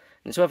bunnies,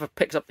 and whoever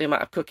picks up the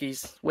amount of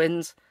cookies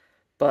wins.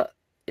 But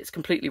it's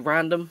completely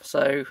random,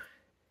 so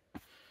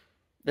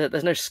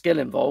there's no skill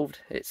involved.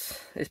 It's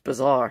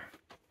bizarre.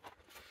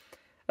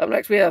 Up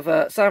next we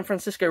have San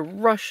Francisco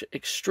Rush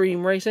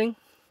Extreme Racing.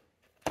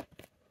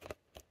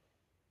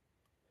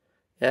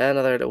 Yeah,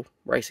 another little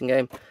racing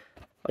game.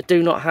 I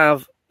do not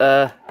have,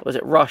 was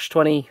it Rush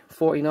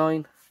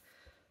 2049?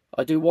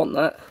 I do want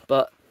that,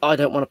 but I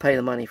don't want to pay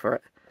the money for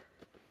it.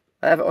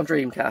 I have it on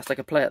Dreamcast, I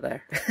could play it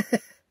there.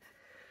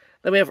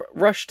 Then we have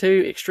Rush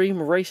 2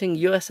 Extreme Racing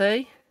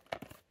USA.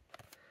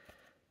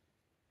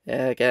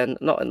 Yeah, again,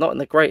 not in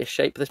the greatest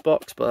shape of this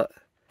box, but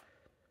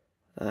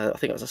I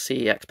think it was a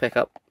CEX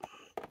pickup.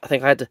 I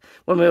think I had to,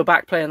 when we were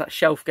back playing that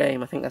shelf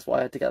game, I think that's why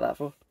I had to get that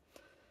for.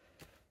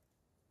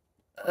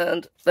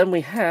 And then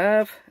we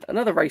have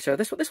another racer.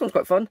 This one's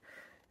quite fun.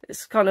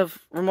 This kind of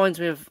reminds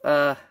me of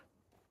like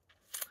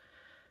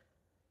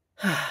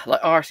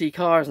RC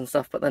cars and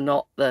stuff, but they're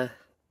not.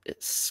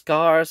 It's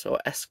Scars or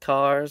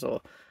S-Cars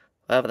or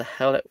whatever the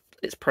hell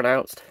it's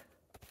pronounced.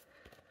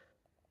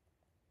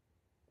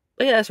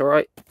 But yeah, it's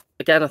alright.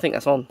 Again, I think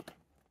that's on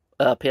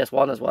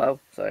PS1 as well.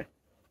 So,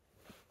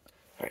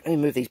 right, let me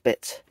move these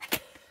bits.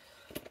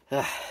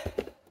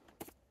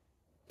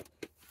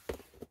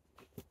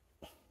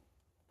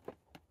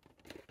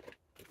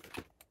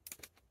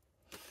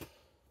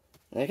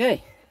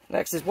 Okay,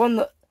 next is one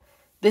that,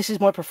 this is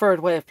my preferred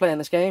way of playing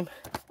this game.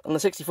 On the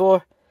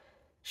 64,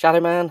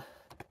 Shadow Man.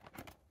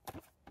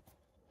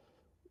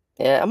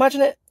 Yeah,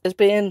 imagine it as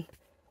being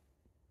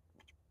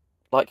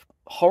like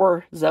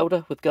horror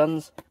Zelda with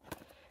guns.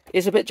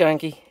 It's a bit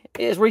janky.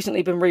 It has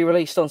recently been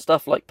re-released on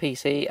stuff like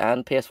PC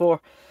and PS4.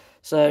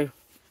 So,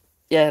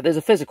 yeah, there's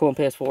a physical on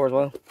PS4 as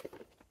well.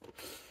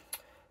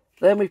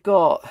 Then we've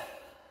got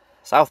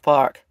South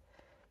Park.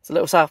 It's a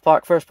little South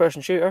Park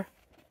first-person shooter.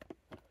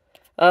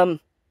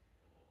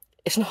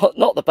 It's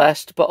not the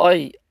best, but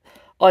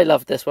I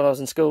loved this when I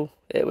was in school.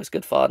 It was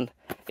good fun.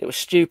 It was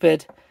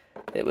stupid.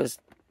 It was,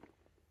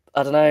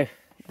 I don't know,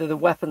 the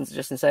weapons are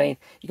just insane.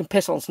 You can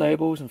piss on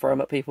snowballs and throw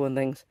them at people and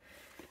things.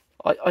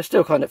 I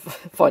still kind of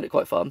find it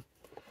quite fun.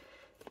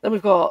 Then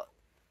we've got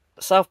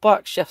South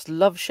Park Chef's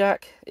Love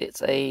Shack.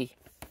 It's a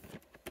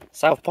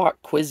South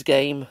Park quiz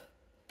game.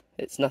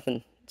 It's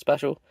nothing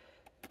special.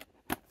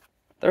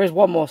 There is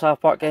one more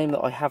South Park game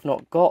that I have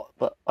not got,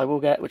 but I will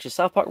get, which is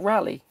South Park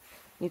Rally.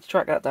 Need to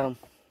track that down.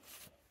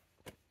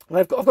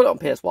 I've got it on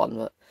PS1,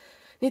 but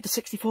I need the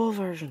 64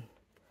 version.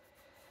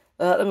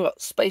 Then we've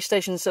got Space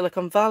Station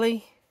Silicon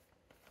Valley.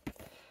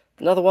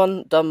 Another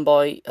one done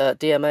by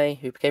DMA,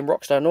 who became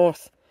Rockstar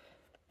North.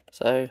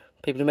 So,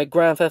 people who made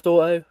Grand Theft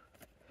Auto.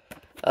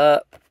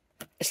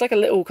 It's like a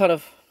little kind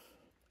of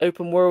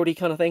open worldy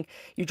kind of thing.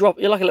 You're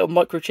like a little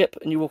microchip,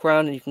 and you walk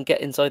around and you can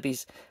get inside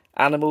these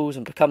animals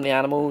and become the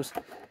animals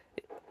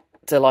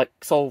to like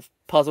solve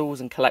puzzles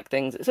and collect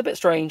things. It's a bit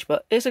strange,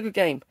 but it's a good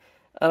game.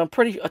 And I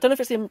don't know if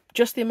it's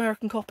just the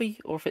American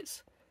copy or if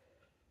it's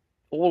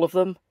all of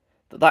them,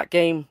 that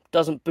game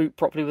doesn't boot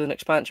properly with an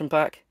expansion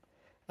pack.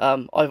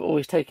 I've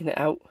always taken it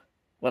out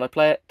when I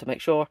play it to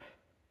make sure.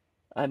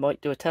 I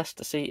might do a test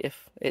to see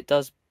if it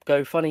does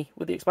go funny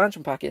with the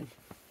expansion pack in.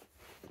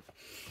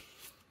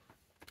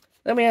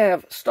 Then we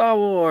have Star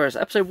Wars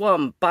Episode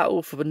 1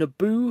 Battle for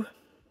Naboo.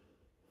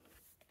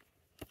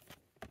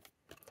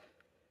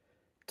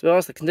 To be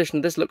honest, the condition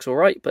of this looks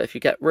alright, but if you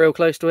get real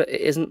close to it,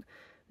 it isn't.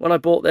 When I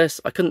bought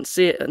this, I couldn't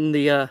see it in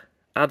the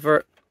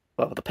advert,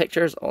 well, the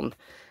pictures on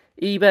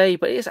eBay,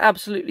 but it's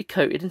absolutely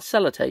coated in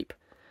sellotape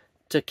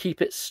to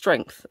keep its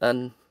strength,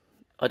 and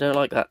I don't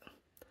like that.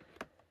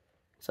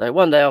 So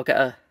one day I'll get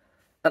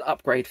an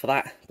upgrade for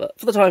that, but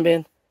for the time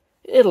being,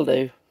 it'll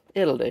do.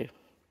 It'll do.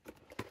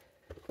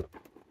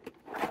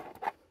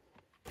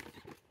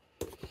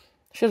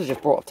 Should have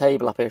just brought a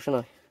table up here,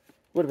 shouldn't I?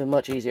 Would have been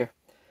much easier.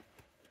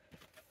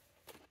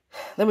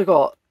 Then we've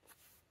got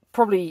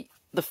probably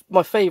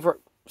my favourite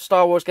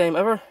Star Wars game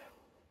ever.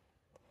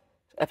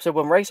 Episode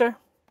 1 Racer.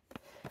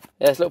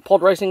 Yeah, it's a little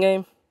pod racing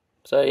game.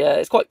 So yeah,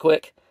 it's quite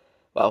quick.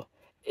 Well,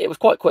 it was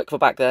quite quick for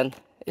back then.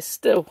 It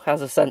still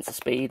has a sense of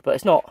speed, but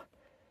it's not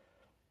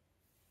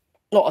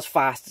as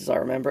fast as I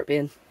remember it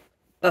being.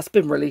 That's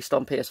been released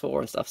on PS4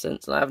 and stuff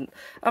since, and I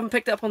haven't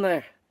picked it up on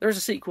there. There is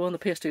a sequel on the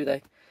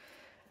PS2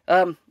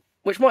 though.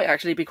 Which might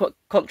actually be quite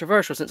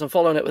controversial since I'm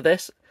following it with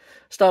this.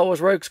 Star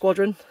Wars Rogue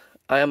Squadron.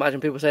 I imagine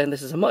people saying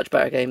this is a much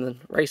better game than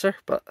Racer,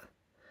 but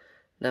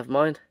never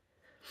mind.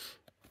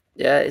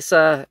 Yeah, it's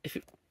what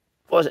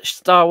was it?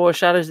 Star Wars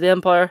Shadows of the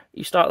Empire.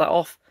 You start that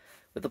off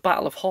with the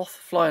Battle of Hoth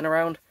flying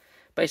around.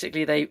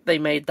 Basically, they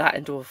made that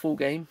into a full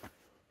game.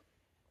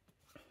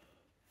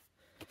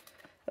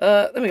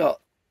 Then we got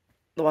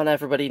the one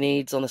everybody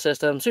needs on the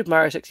system, Super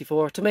Mario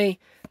 64. To me,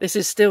 this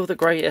is still the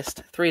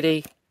greatest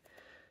 3D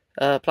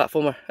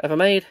platformer ever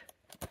made.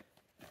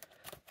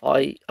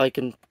 I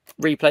can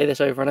replay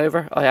this over and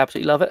over. I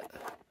absolutely love it.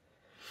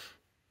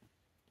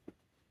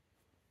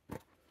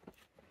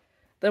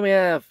 Then we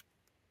have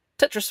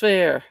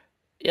Tetrasphere.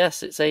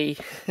 Yes, it's a...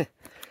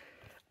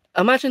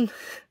 imagine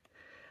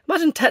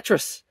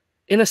Tetris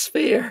in a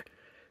sphere.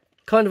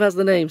 Kind of as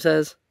the name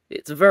says.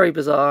 It's very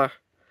bizarre.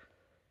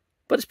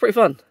 But it's pretty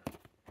fun.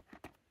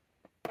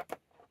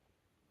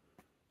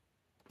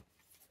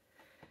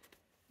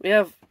 We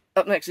have,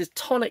 up next is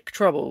Tonic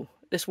Trouble.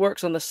 This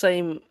works on the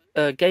same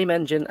game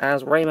engine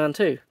as Rayman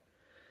 2.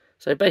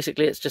 So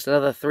basically it's just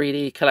another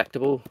 3D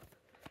collectible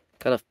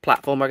kind of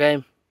platformer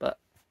game. But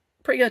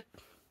pretty good.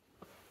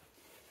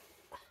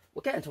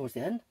 We're getting towards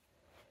the end.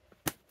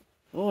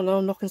 Oh no,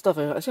 I'm knocking stuff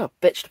over. It's a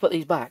bitch to put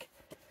these back.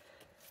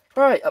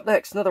 Right, up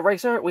next, another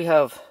racer. We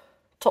have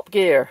Top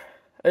Gear,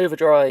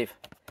 Overdrive.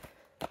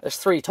 There's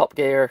 3 Top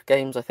Gear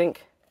games, I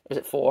think. Or is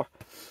it 4?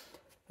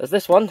 There's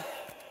this one.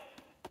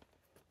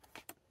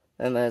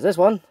 Then there's this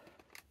one.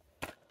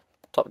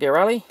 Top Gear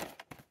Rally.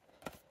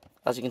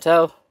 As you can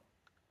tell,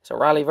 it's a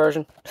rally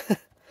version.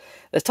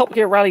 There's Top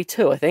Gear Rally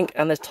 2, I think.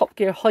 And there's Top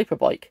Gear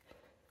Hyperbike,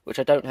 which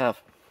I don't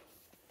have.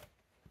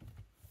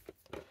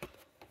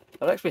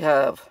 Up next we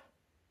have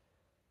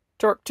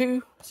Turok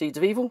 2, Seeds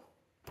of Evil.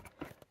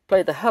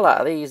 Played the hell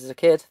out of these as a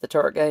kid, the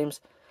Turok games.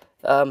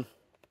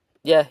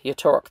 Yeah, you're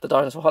Turok, the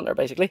dinosaur hunter,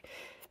 basically.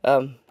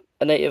 A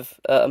Native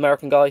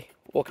American guy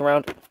walking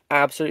around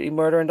absolutely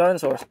murdering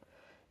dinosaurs.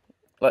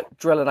 Like,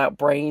 drilling out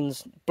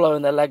brains,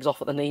 blowing their legs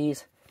off at the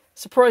knees.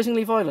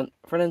 Surprisingly violent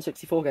for an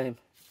N64 game.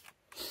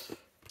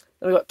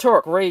 Then we got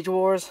Turok Rage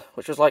Wars,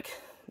 which was like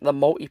the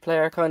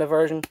multiplayer kind of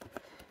version.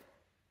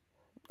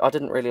 I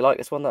didn't really like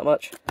this one that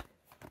much.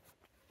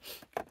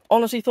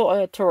 Honestly thought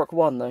I had Turok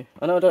 1 though.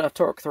 I know I don't have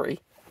Turok 3.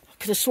 I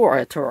could have swore I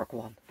had Turok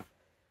 1.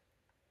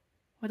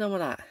 What have I done with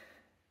that?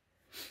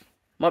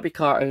 Might be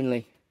cart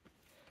only.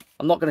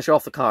 I'm not going to show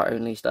off the cart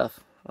only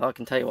stuff. I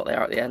can tell you what they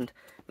are at the end.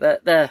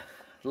 They're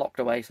locked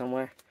away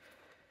somewhere.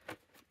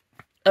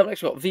 Up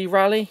next we've got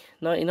V-Rally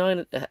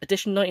 99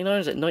 edition 99.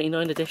 Is it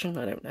 99 edition?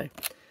 I don't know.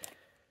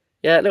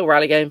 Yeah, little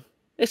rally game.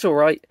 It's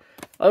alright.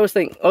 I always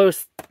think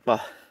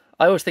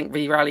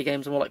V-Rally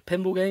games are more like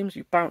pinball games.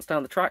 You bounce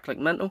down the track like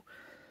mental.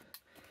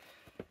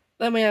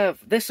 Then we have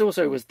this was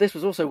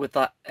also with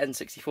that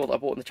N64 that I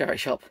bought in the charity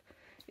shop.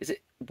 Is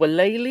it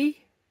Walele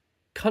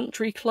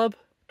Country Club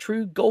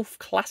True Golf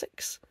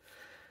Classics?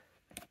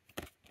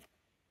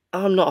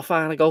 I'm not a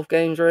fan of golf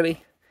games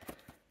really.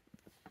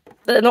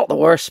 They're not the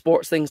worst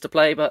sports things to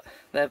play, but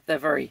they're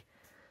very,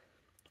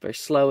 very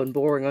slow and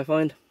boring, I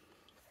find.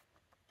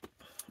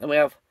 Then we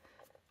have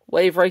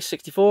Wave Race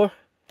 64.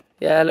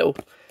 Yeah, little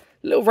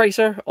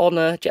racer on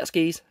jet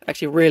skis.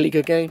 Actually, a really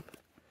good game.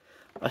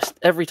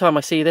 Every time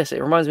I see this,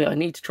 it reminds me I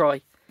need to try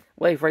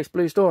Wave Race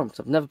Blue Storm, because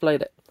I've never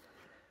played it.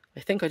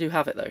 I think I do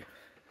have it though,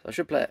 so I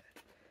should play it.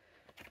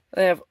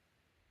 They have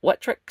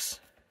Wet Tricks.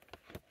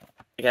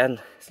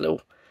 Again, it's a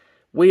little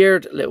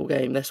weird little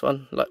game, this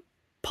one, like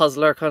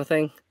puzzler kind of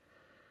thing.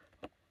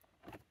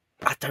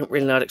 I don't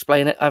really know how to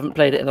explain it. I haven't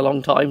played it in a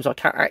long time, so I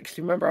can't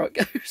actually remember how it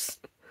goes.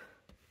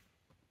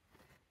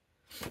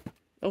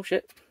 Oh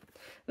shit.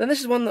 Then this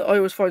is one that I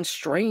always find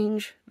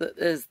strange, that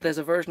there's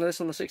a version of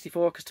this on the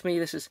 64, because to me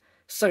this is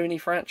Sony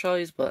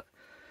franchise, but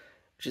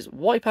which is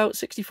Wipeout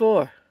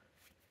 64.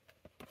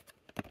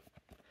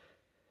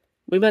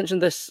 We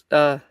mentioned this,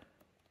 well,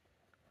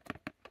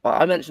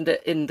 I mentioned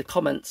it in the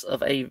comments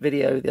of a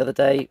video the other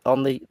day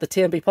on the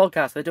TMB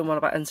podcast. They're doing one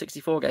about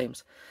N64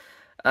 games.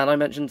 And I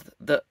mentioned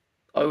that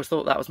I always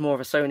thought that was more of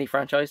a Sony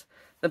franchise.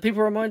 Then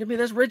people reminded me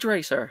there's Ridge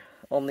Racer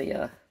on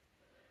the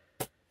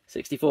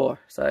 64.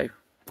 So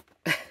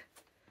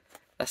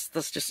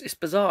that's just, it's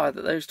bizarre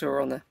that those two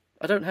are on there.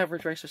 I don't have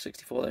Ridge Racer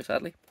 64 though,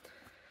 sadly.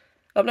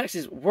 Up next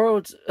is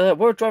World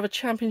Driver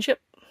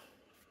Championship.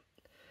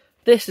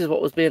 This is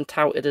what was being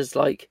touted as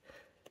like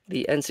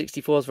the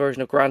N64's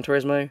version of Gran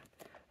Turismo.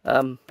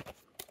 To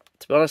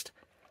be honest,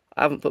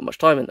 I haven't put much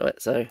time into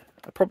it, so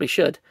I probably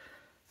should.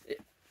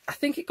 I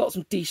think it got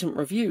some decent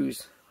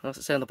reviews. What's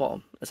it say on the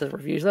bottom? It says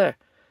reviews there.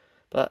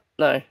 But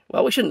no,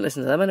 well, we shouldn't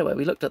listen to them anyway.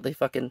 We looked at the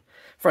fucking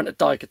front of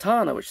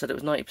Daikatana, which said it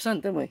was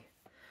 90%, didn't we?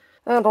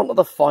 And on to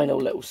the final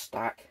little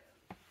stack.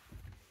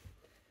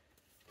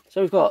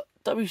 So we've got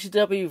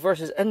WCW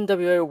versus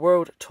NWO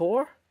World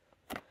Tour.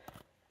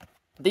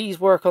 These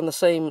work on the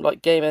same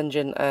like game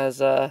engine as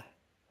the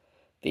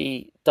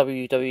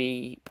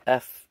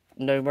WWF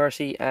No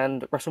Mercy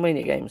and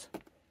WrestleMania games.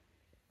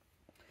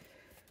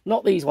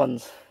 Not these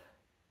ones.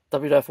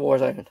 WWF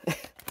Warzone.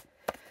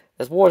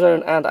 There's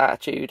Warzone and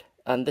Attitude,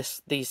 and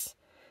these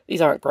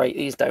aren't great.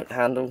 These don't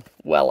handle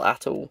well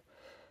at all.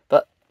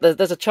 But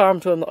there's a charm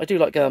to them that I do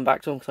like going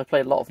back to them, because I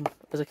played a lot of them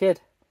as a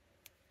kid.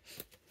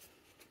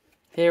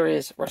 Here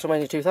is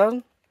WrestleMania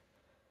 2000.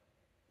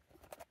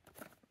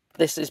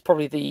 This is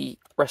probably the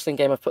wrestling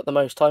game I've put the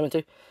most time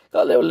into.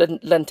 Got a little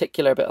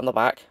lenticular bit on the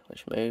back,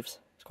 which moves.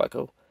 It's quite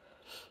cool.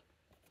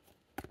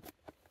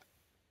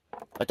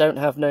 I don't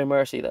have No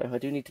Mercy though. I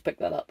do need to pick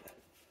that up.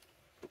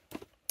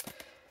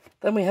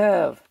 Then we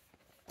have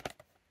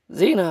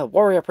Xena,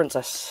 Warrior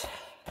Princess.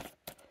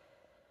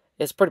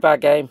 It's a pretty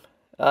bad game.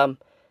 I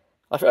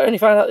only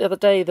found out the other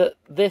day that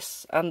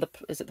this and the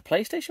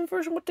PlayStation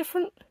version were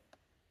different.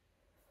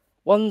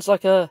 One's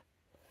like I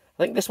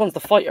think this one's the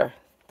fighter,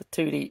 the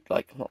 2D,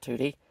 like not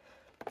 2D,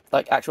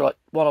 like actual like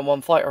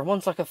one-on-one fighter.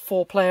 One's like a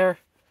 4-player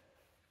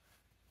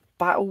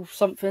battle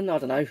something. I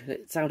don't know.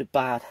 It sounded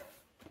bad.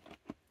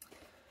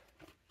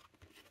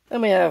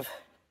 Then we have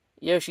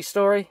Yoshi's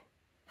Story.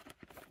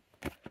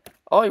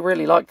 I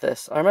really liked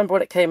this. I remember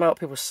when it came out,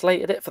 people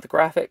slated it for the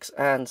graphics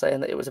and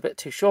saying that it was a bit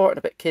too short and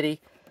a bit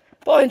kiddie.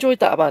 But I enjoyed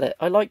that about it.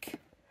 I like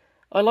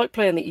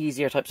playing the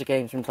easier types of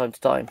games from time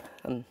to time.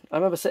 And I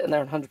remember sitting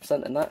there and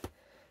 100% in that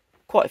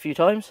quite a few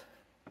times.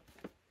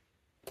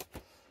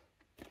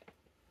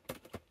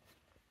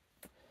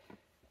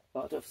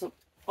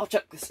 I'll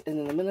check this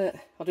in a minute.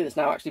 I'll do this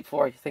now actually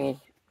before I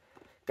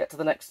get to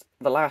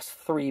the last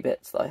 3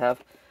 bits that I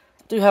have.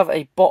 I do have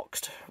a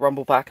boxed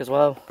Rumble Pack as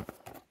well.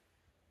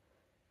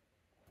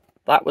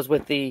 That was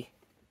with the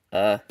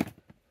N64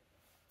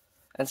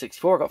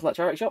 I got from that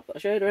charity shop that I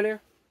showed earlier.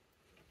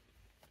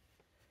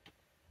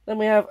 Then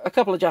we have a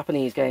couple of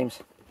Japanese games.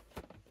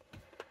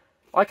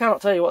 I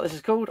cannot tell you what this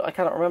is called, I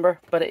cannot remember,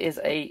 but it is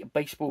a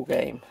baseball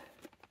game.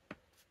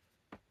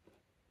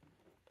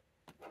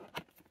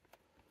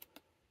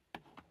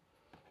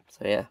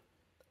 So yeah,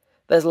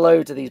 there's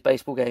loads of these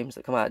baseball games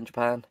that come out in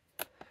Japan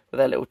with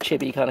their little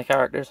chibi kind of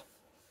characters.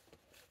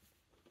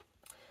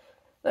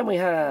 Then we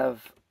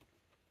have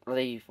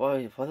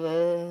why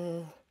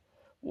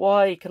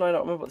can I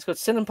not remember what it's called?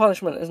 Sin and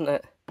Punishment, isn't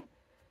it?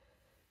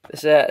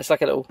 It's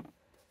like a little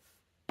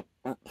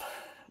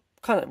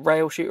kind of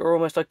rail shooter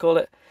almost, I'd call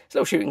it. It's a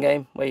little shooting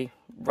game where you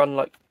run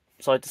like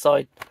side to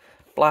side,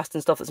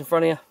 blasting stuff that's in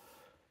front of you.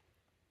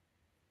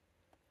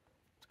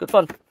 It's good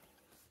fun.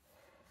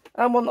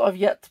 And one that I've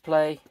yet to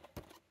play.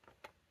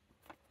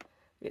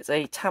 It's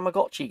a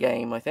Tamagotchi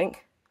game, I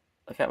think.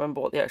 I can't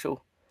remember what the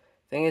actual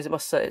thing is.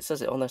 It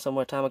says it on there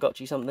somewhere,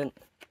 Tamagotchi something.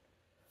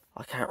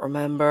 I can't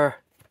remember.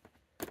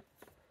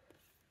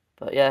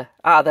 But yeah,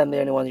 out of them, the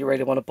only one you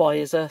really want to buy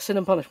is Sin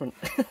and Punishment.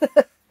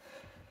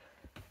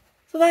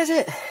 So that's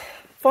it.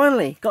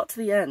 Finally, got to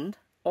the end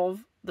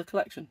of the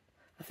collection.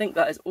 I think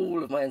that is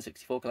all of my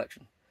N64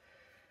 collection.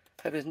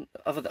 Hope there's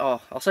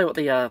I'll say what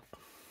the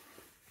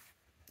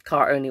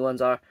cart-only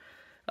ones are.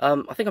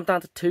 I think I'm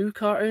down to 2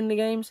 cart-only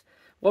games.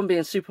 One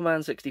being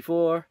Superman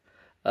 64,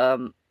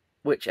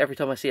 which every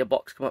time I see a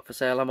box come up for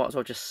sale, I might as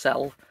well just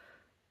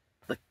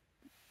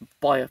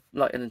buy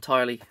like an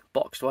entirely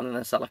boxed one and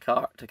then sell a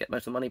cart to get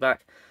most of the money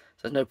back.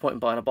 So there's no point in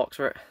buying a box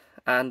for it.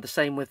 And the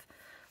same with,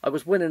 I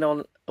was winning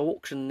on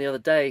auction the other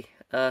day,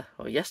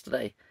 or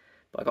yesterday,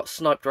 but I got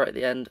sniped right at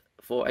the end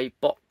for a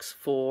box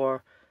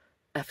for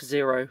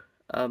F-Zero.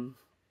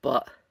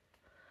 But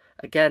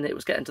again, it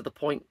was getting to the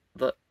point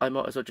that I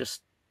might as well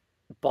just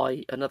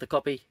buy another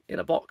copy in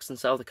a box and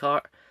sell the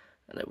cart,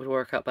 and it would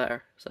work out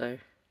better. So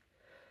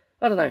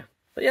I don't know,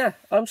 but yeah,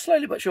 I'm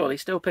slowly but surely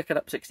still picking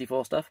up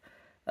 64 stuff.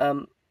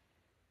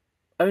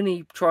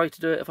 Only try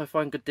to do it if I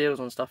find good deals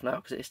on stuff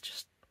now, because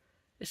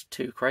it's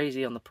too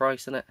crazy on the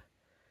price, isn't it?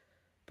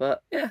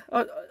 But yeah,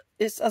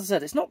 it's, as I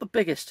said, it's not the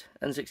biggest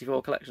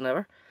N64 collection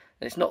ever,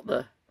 and it's not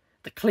the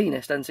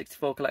cleanest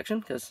N64 collection,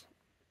 because,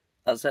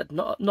 as I said,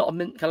 not a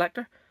mint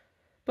collector.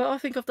 But I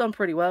think I've done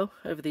pretty well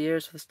over the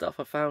years for the stuff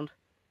I've found.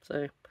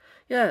 So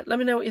yeah, let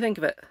me know what you think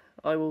of it.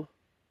 I will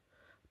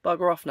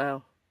bugger off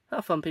now.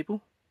 Have fun,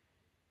 people.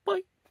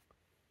 Bye.